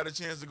I got a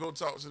chance to go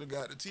talk to the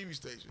guy at the TV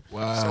station.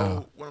 Wow.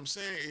 So what I'm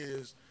saying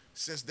is,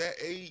 since that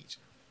age,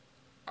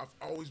 I've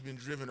always been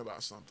driven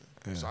about something.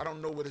 Yeah. So I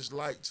don't know what it's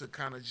like to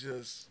kind of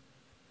just,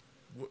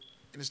 and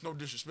it's no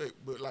disrespect,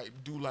 but like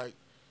do like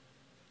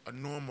a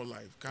normal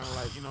life, kind of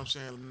like, you know what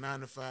I'm saying, 9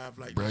 to 5,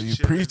 like. Bro, just you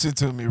chilling. preaching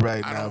to me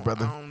right I now, don't-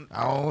 brother.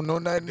 I don't know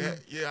nothing. I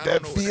don't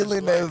That know what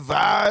feeling, that's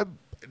that like. vibe.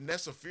 And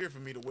that's a fear for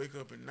me to wake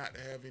up and not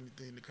have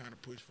anything to kind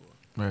of push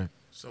for. Right.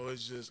 So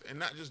it's just, and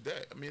not just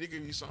that. I mean, it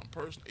could be something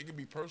personal. It could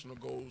be personal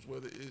goals,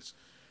 whether it's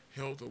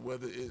health or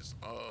whether it's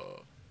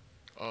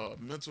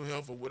mental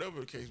health or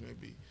whatever the case may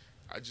be.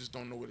 I just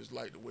don't know what it's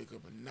like to wake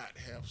up and not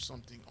have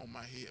something on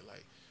my head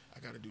like, I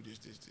got to do this.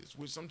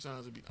 Which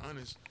sometimes, to be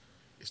honest,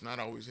 it's not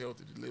always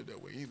healthy to live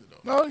that way either, though.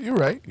 No, you're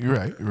right. You're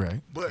right. You're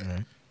right. But You're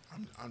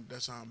right.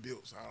 that's how I'm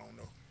built, so I don't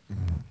know.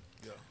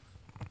 Yeah.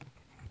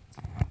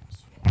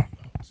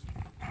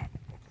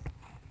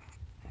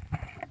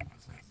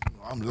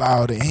 I'm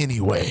louder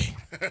anyway.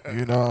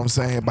 You know what I'm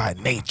saying? By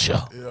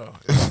nature. Yeah.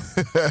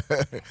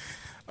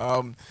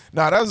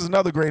 Now, that was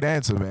another great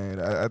answer, man.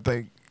 I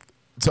think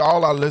to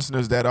all our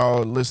listeners that are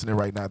listening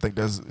right now, I think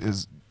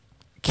is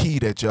key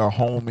that y'all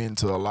home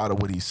into a lot of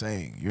what he's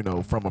saying, you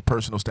know, from a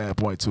personal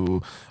standpoint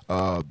to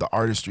the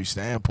artistry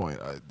standpoint.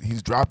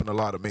 He's dropping a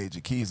lot of major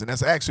keys, and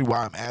that's actually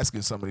why I'm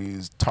asking some of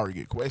these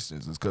target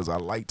questions, is because I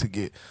like to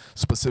get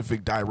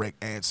specific,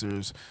 direct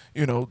answers,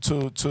 you know,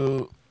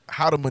 to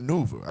how to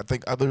maneuver. I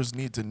think others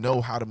need to know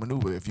how to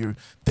maneuver. If you're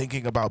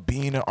thinking about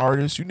being an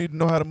artist, you need to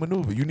know how to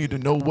maneuver. You need to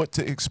know what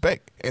to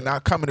expect and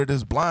not come into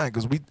this blind,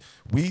 because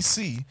we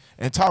see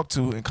and talk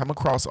to and come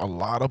across a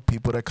lot of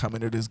people that come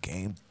into this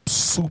game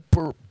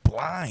super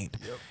blind.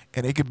 Yep.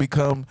 And it can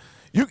become,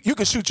 you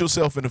can shoot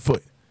yourself in the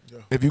foot. Yeah.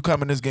 If you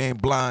come in this game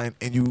blind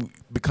and you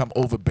become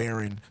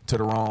overbearing to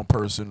the wrong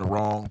person, the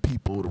wrong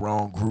people, the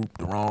wrong group,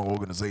 the wrong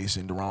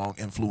organization, the wrong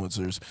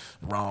influencers,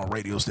 the wrong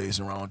radio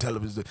station, wrong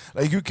television,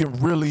 like you can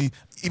really,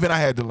 even I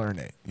had to learn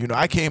that. You know,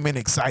 I came in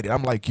excited.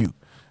 I'm like you.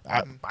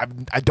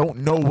 I don't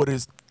know what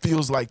it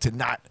feels like to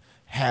not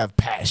have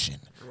passion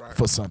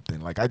for something.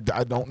 Like I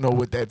don't know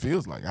what that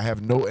feels like. I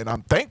have no, and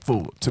I'm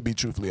thankful, to be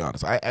truthfully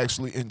honest. I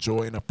actually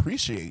enjoy and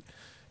appreciate,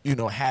 you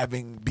know,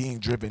 being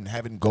driven,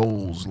 having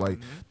goals. Like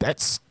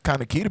that's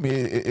kind of key to me.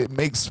 It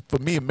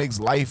makes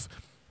life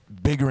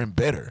bigger and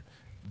better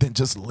than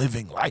just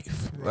living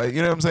life. Like,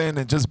 you know what I'm saying?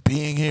 And just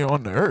being here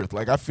on the earth.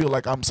 Like I feel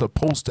like I'm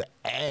supposed to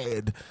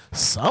add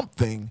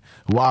something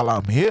while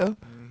I'm here,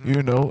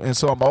 you know? And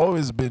so I've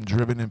always been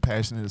driven and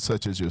passionate,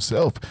 such as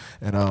yourself.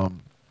 And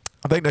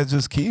I think that's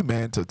just key,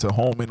 man, to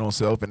home in on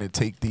self and to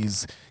take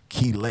these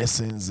key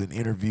lessons and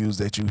interviews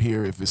that you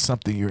hear, if it's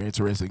something you're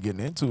interested in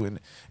getting into,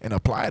 and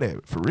apply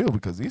that for real,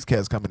 because these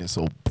cats coming in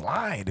so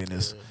blind, and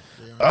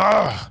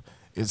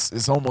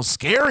it's almost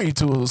scary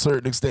to a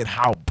certain extent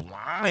how blind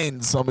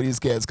behind some of these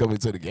cats coming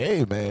to the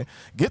game, man.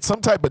 Get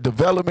some type of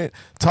development.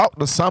 Talk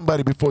to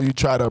somebody before you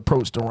try to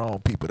approach the wrong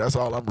people. That's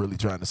all I'm really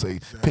trying to say.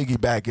 Exactly.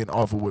 Piggybacking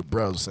off of what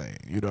Bruh's saying.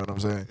 You know what I'm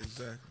saying?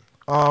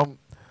 Exactly.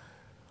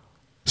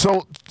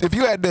 So if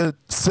you had to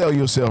sell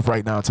yourself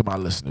right now to my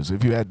listeners,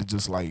 if you had to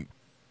just like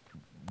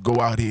go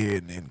out here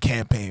and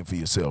campaign for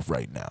yourself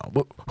right now,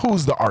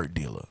 who's the art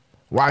dealer?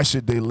 Why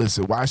should they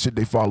listen? Why should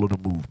they follow the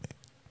movement?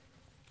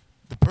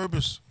 The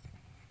purpose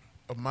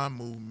of my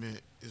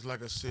movement is,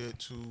 like I said,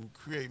 to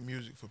create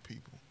music for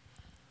people.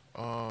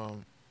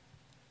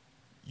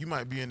 You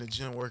might be in the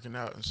gym working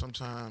out, and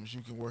sometimes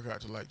you can work out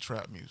to like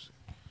trap music.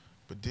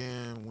 But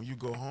then when you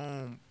go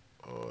home,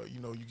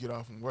 you get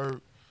off from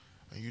work,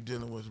 and you're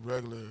dealing with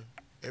regular,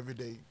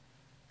 everyday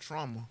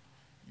trauma,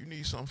 you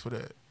need something for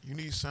that. You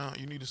need sound.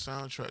 You need a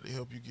soundtrack to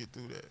help you get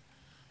through that.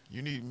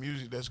 You need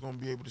music that's going to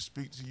be able to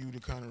speak to you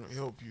to kind of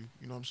help you.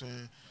 You know what I'm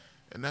saying?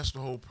 And that's the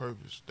whole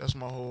purpose. That's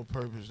my whole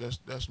purpose.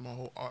 That's my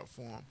whole art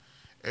form.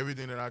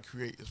 Everything that I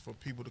create is for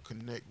people to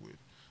connect with.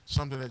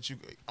 Something that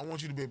I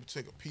want you to be able to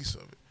take a piece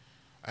of it.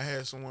 I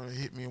had someone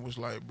hit me and was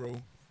like, bro,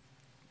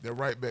 that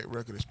Right Back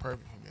record is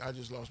perfect for me. I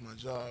just lost my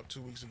job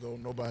 2 weeks ago.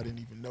 Nobody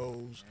even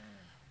knows.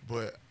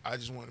 But I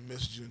just want to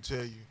message you and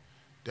tell you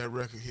that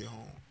record hit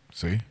home.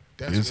 See?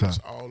 That's what it's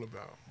all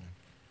about.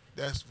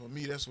 For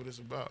me, that's what it's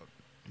about.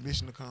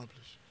 Mission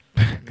accomplished.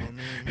 You know what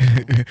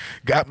I mean?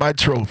 Got my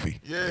trophy.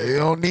 Yeah. They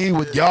don't need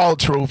what y'all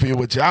trophy or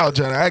what y'all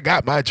trying. I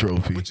got my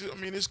trophy. But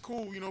it's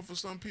cool. For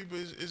some people,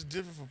 it's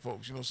different for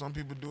folks. Some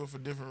people do it for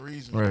different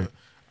reasons. Right.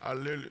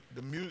 But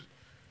the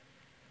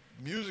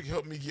music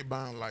helped me get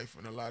by in life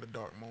in a lot of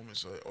dark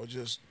moments or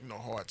just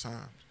hard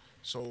times.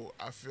 So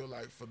I feel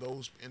like for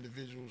those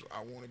individuals,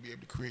 I want to be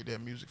able to create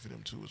that music for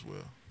them too as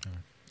well. Right.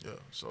 Yeah.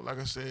 So like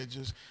I said,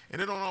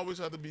 and it don't always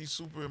have to be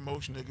super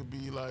emotional. It could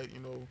be like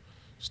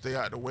Stay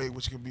Out the Way,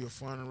 which can be a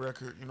fun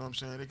record. You know what I'm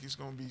saying? It's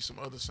going to be some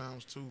other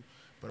sounds too.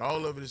 But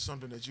all of it is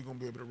something that you're going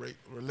to be able to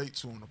relate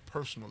to on a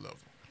personal level.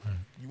 Right.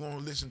 You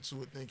won't listen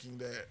to it thinking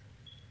that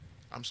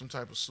I'm some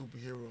type of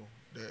superhero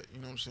that, you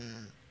know what I'm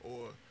saying,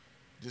 or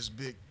this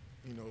big,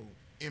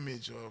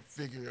 image or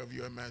figure of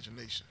your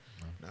imagination.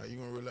 Right. Now you're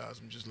going to realize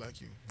I'm just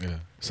like you. Yeah.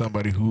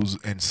 Somebody who's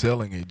and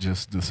selling it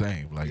just the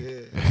same. Like,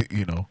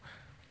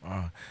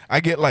 I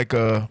get like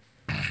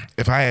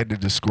if I had to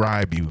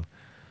describe you,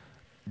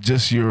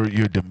 just your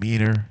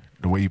demeanor,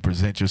 the way you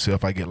present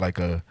yourself, I get like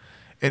and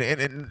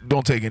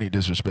don't take any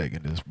disrespect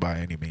in this by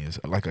any means,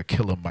 like a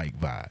Killer Mike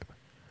vibe.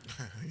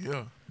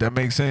 Yeah. That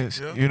makes sense?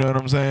 Yeah. You know what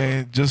I'm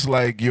saying? Just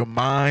like your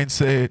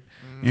mindset,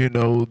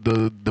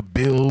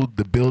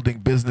 the building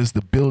business,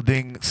 the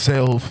building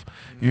self,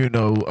 you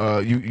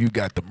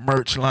got the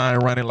merch line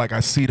running, like I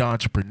see the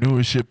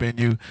entrepreneurship in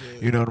you,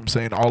 you know what I'm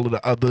saying? All of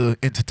the other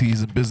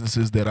entities and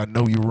businesses that I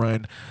know you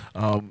run,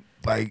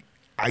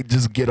 I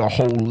just get a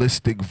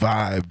holistic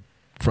vibe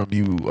from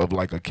you of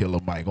like a Killer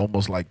Mike,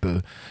 almost like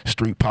the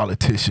street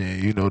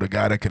politician, the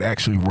guy that could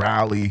actually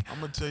rally.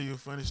 I'm going to tell you a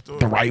funny story.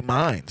 The right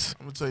minds.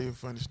 I'm going to tell you a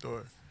funny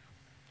story.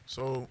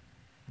 So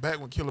back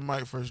when Killer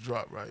Mike first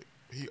dropped, right,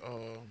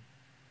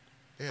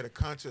 they had a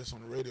contest on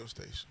the radio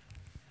station.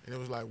 And it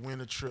was like win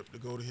a trip to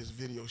go to his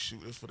video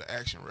shoot. It was for the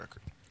Action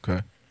record.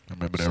 Okay. I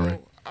remember that,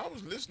 right? I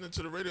was listening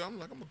to the radio. I'm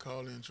like, I'm going to call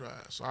in and try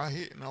it. So I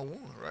hit and I won,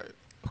 right?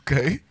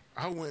 Okay.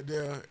 I went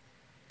there.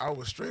 I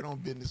was straight on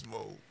business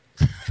mode.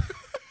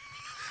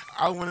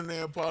 I went in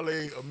there and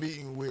parlayed a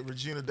meeting with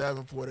Regina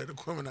Davenport at the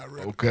Aquemini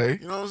record. Okay.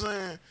 You know what I'm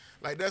saying?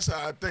 Like, that's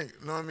how I think.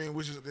 You know what I mean?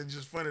 Which is, it's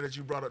just funny that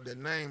you brought up that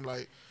name.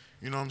 Like,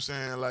 you know what I'm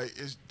saying? Like,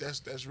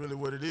 that's really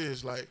what it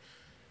is. Like,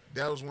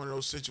 that was one of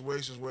those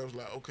situations where it was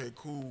like, okay,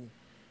 cool.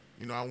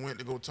 I went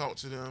to go talk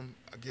to them.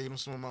 I gave them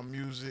some of my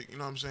music. You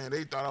know what I'm saying?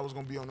 They thought I was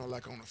going to be on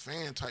a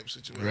fan type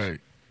situation.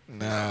 Right.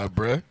 Nah,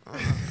 bruh. I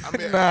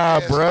mean, nah,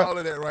 bruh. All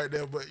of that right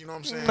there, but you know what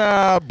I'm saying?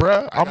 Nah,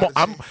 bruh.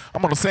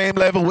 I'm on the same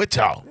level with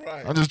y'all.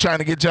 Right. I'm just trying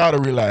to get y'all to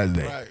realize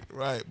that.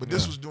 Right. But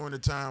this was during the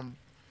time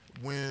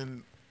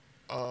when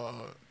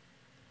Outkast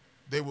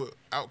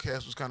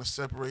was kind of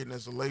separating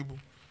as a label,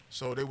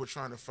 so they were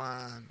trying to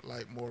find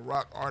like more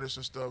rock artists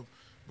and stuff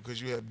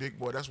because you had Big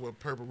Boy. That's where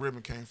Purple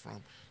Ribbon came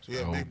from. So you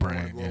had Big Boy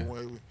to go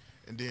away with,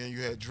 and then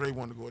you had Dre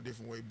wanted to go a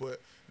different way, but.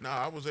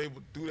 I was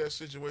able, through that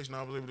situation,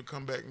 I was able to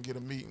come back and get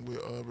a meeting with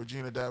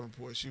Regina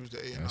Davenport. She was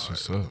the A&R. That's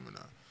what's up.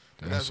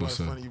 That's why it's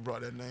funny you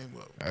brought that name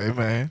up. Hey,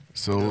 man.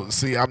 So,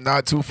 see, I'm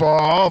not too far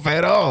off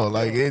at all.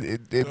 Like,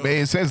 it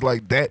made sense.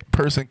 Like, that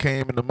person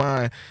came into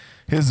mind.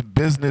 His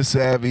business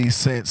savvy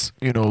sense,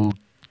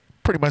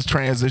 pretty much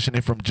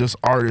transitioning from just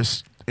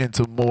artists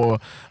into more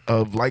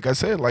of, like I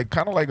said, like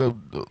kind of like a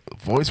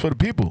voice for the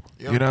people.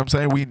 Yep. You know what I'm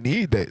saying? We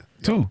need that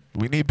too.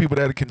 We need people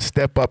that can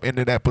step up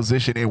into that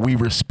position and we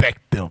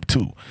respect them too.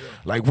 Yep.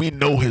 Like we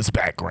know his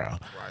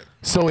background. Right.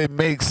 So it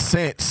makes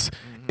sense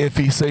if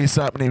he says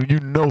something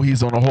and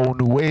he's on a whole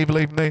new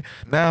wavelength.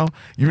 Now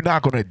you're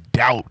not going to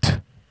doubt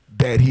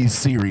that he's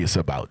serious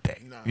about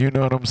that. Nah. You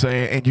know what I'm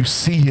saying? And you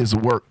see his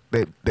work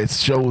that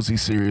shows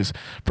he's serious,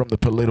 from the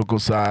political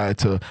side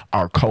to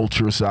our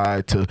culture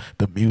side to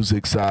the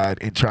music side,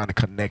 and trying to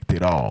connect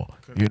it all.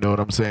 You know what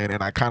I'm saying?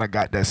 And I kind of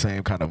got that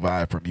same kind of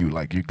vibe from you.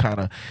 Like you kind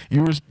of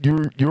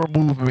your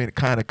movement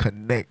kind of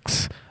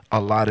connects a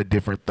lot of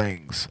different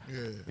things.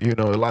 Yeah. You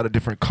know, a lot of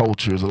different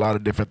cultures, a lot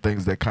of different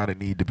things that kind of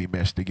need to be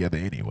meshed together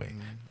anyway.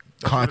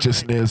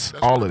 Consciousness,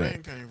 all of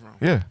that. Came from.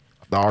 Yeah,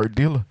 the art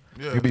dealer.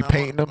 Yeah, You be no,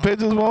 painting them no,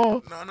 pictures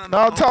for him?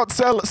 No.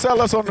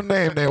 Sell us on the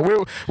name then.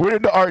 Where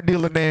did the art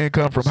dealer name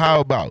come from? How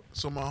about?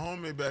 So my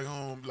homie back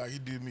home, like, he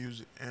did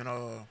music, and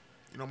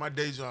you know, my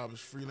day job is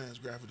freelance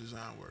graphic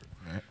design work.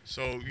 Right.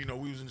 So, you know,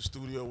 we was in the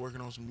studio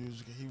working on some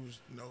music, and he was,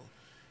 you know,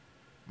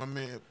 my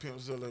man Pimp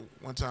Zilla,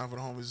 one time for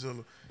the homie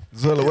Zilla.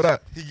 Zilla, what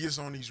up? He gets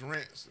on these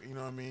rants, you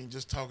know what I mean,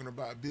 just talking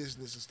about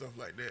business and stuff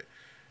like that.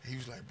 And he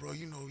was like, bro,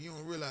 you know, you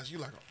don't realize you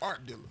like an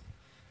art dealer.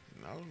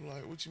 And I was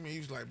like, what you mean? He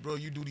was like, bro,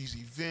 you do these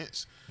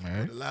events, Right.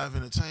 with the live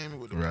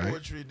entertainment, with the Right.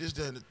 poetry, this,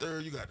 that, and the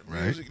third. You got the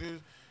Right. music. This.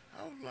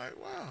 I was like,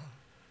 wow.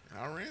 And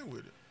I ran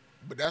with it.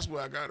 But that's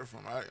where I got it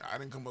from. I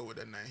didn't come up with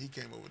that name. He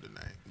came up with the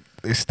name.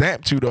 They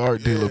stamped you the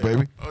art dealer,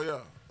 baby. Oh,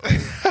 yeah.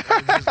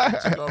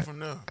 I took off from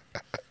there.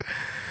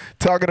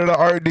 Talking to the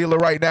art dealer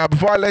right now.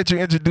 Before I let you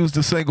introduce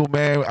the single,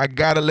 man, I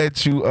gotta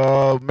let you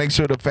make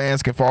sure the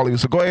fans can follow you.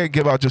 So go ahead and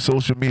give out your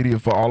social media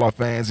for all our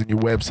fans and your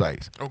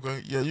websites.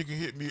 Okay, yeah, you can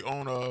hit me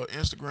on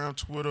Instagram,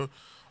 Twitter,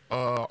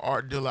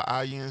 Art Dealer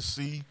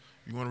INC.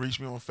 You want to reach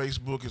me on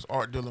Facebook, it's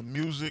Art Dealer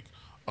Music.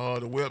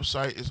 The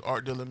website is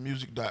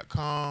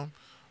artdealermusic.com.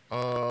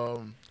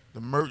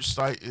 The merch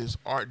site is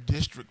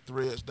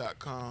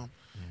artdistrictthreads.com.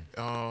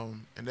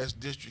 And that's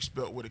district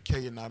spelled with a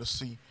K and not a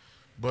C.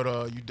 But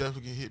you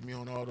definitely can hit me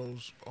on all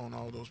those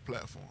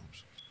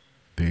platforms.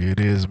 There it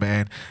is,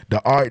 man.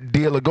 The art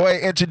dealer. Go ahead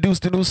and introduce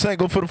the new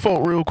single for the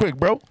folk real quick,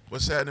 bro.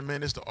 What's happening,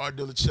 man? It's the Art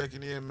Dealer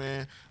checking in,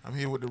 man. I'm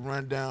here with the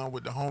rundown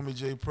with the homie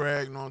Jay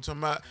Prag, you know what I'm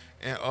talking about?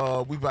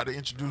 And we about to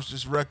introduce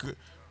this record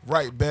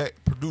right back,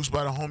 produced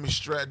by the homie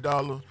Strat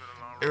Dollar.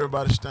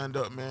 Everybody stand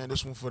up, man.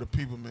 This one for the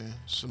people, man.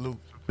 Salute.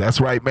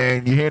 That's right,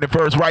 man. You hearing it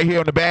first right here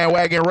on the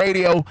Bandwagon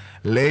Radio.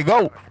 Let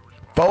go.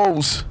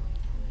 Foes.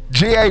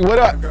 GA, what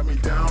up? Got me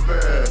down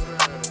bad.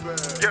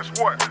 Guess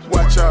what?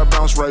 Watch I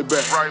bounce right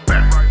back. Right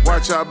back.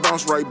 Watch I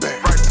bounce right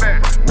back. Right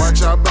back.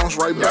 Watch I bounce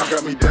right back.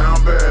 Got me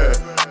down bad.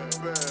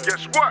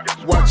 Guess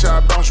what? Watch I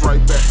bounce right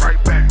back.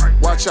 Right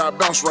back. Watch I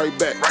bounce right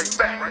back. Right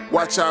back.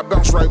 Watch I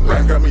bounce right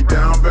back. Got me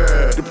down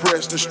bad.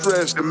 Depressed and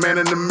stressed. The man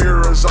in the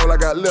mirror is all I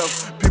got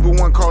left. People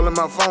weren't calling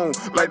my phone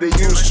like they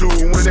used to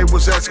when they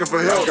was asking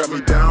for help. Got me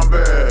down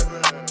bad.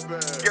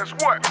 Guess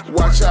what?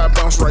 Watch I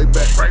bounce right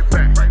back. Right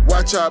back.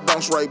 Watch I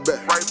bounce right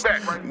back. Right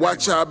back.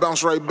 Watch how I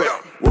bounce right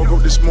back. Woke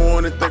up this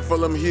morning,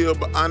 thankful I'm here,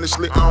 but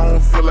honestly, I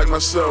don't feel like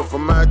myself.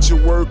 I'm out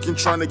here working,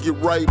 trying to get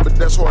right, but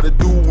that's hard to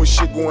do when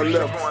shit going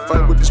left.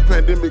 Fight with this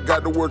pandemic,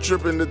 got the world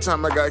tripping. The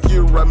time I got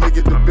here, I make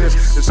it the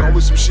best. It's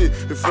always some shit,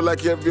 it feel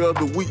like every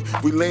other week.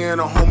 We laying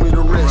a homie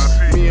to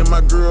rest. Me and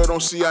my girl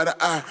don't see eye to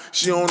eye.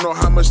 She don't know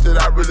how much that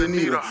I really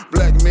need her.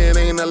 Black men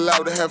ain't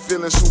allowed to have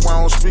feelings, so I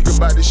don't speak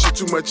about this shit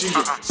too much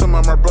either. Some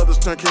of my brothers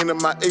came to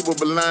my able,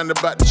 but lying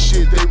about the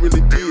shit they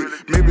really did.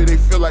 Maybe they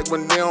feel like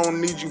when they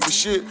don't need you for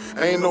shit,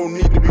 ain't no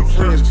need to be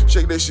friends.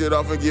 Shake that shit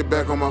off and get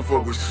back on my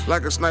focus.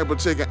 Like a sniper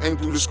taking aim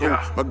through the scope.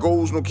 My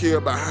goals don't care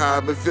about how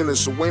I've been feeling,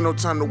 so ain't no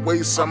time to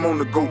waste, I'm on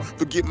the go.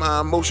 Forget my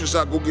emotions,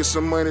 I go get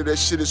some money. That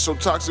shit is so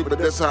toxic, but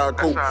that's how I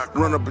cope.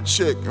 Run up a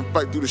check and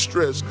fight through the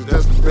stress, cause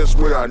that's the best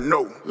way I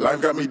know.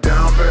 Life got me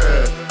down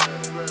bad.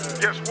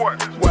 Guess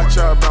what? Watch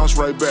how I bounce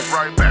right back.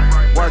 Right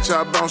back. Watch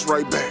how I bounce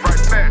right back.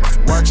 Right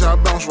back. Watch how I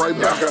bounce right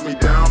back. Got me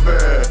down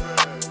bad.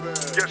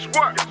 Guess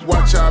what?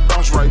 Watch how I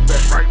bounce right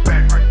back. Right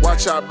back.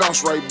 Watch how I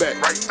bounce right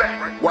back. Right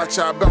back. Watch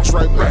how I bounce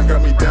right back.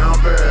 Got me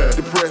down bad.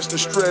 Depressed and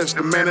stressed.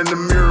 The man in the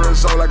mirror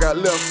is all I got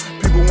left.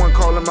 People weren't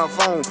calling my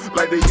phone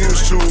like they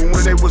used to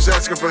when they was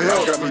asking for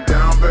help. Got me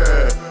down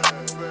bad.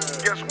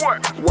 Guess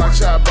what? Watch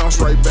how I bounce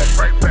right back.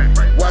 Right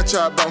back. Watch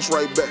how I bounce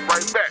right back.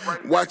 Right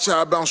back. Watch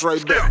how I bounce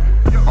right back.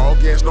 All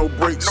gas, no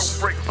brakes.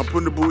 No brakes. I'm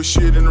putting the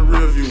bullshit in the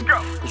rear view.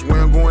 Go. Cause where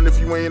I'm going, if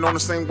you ain't on the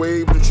same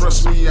wave, then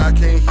trust me, I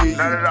can't hear you.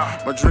 Not at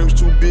all. My dreams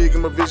too big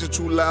and my vision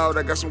too loud.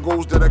 I got some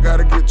goals that I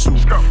gotta get to.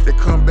 Go. They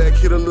come back,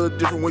 hit a little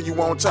different when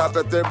you on top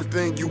after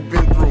everything you've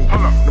been through.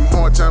 Hold up. Them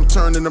hard times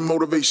turn into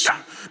motivation.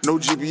 No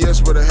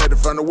GPS, but I had to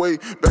find a way.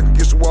 Back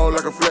against the wall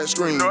like a flat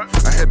screen. Know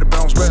it. I had to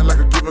bounce back like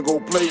a give and go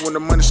play. When the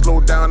money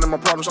slowed down and my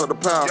problems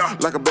started to pile. Yeah.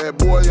 Like a bad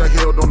boy, I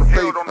held on the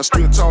faith. Held on the I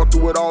stood tall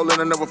through it all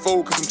and I never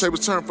fold. Cause some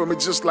tables turn for me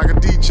just like a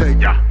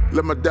DJ. Yeah.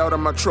 Let my doubt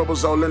and my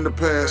troubles all in the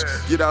past.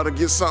 Get out and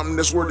get something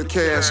that's worth the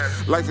cash.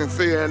 Life ain't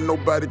fair and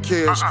nobody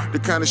cares. The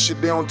kind of shit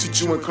they don't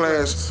teach you in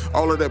class.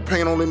 All of that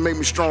pain only make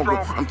me stronger.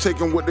 I'm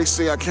taking what they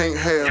say I can't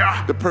have.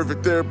 Yeah. The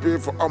perfect therapy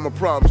for all my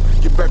problems.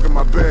 Get back in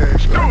my bag.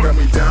 Got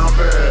me down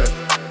bad.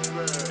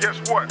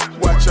 Guess what?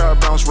 Watch how I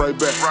bounce right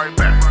back. Right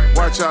back.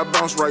 Watch how I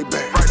bounce right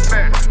back. Right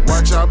back.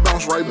 Watch how I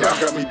bounce right back.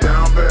 Got me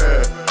down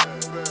bad.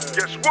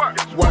 Guess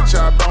what? Watch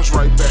how I bounce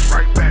right back.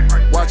 Right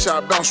back. Watch how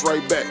I bounce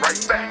right back.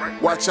 Right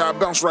back. Watch how I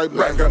bounce right back.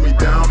 Life got me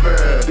down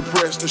bad.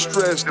 Depressed and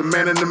stressed, the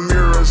man in the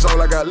mirror is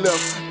all I got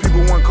left. People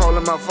weren't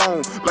calling my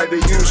phone like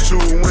they used to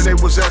when they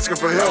was asking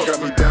for help. Life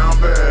got me down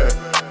bad.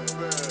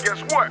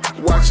 Guess what?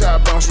 Watch how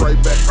I bounce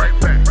right back.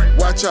 Right back.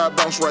 Watch how I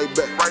bounce right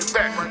back. Right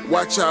back.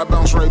 Watch how I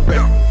bounce right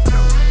back.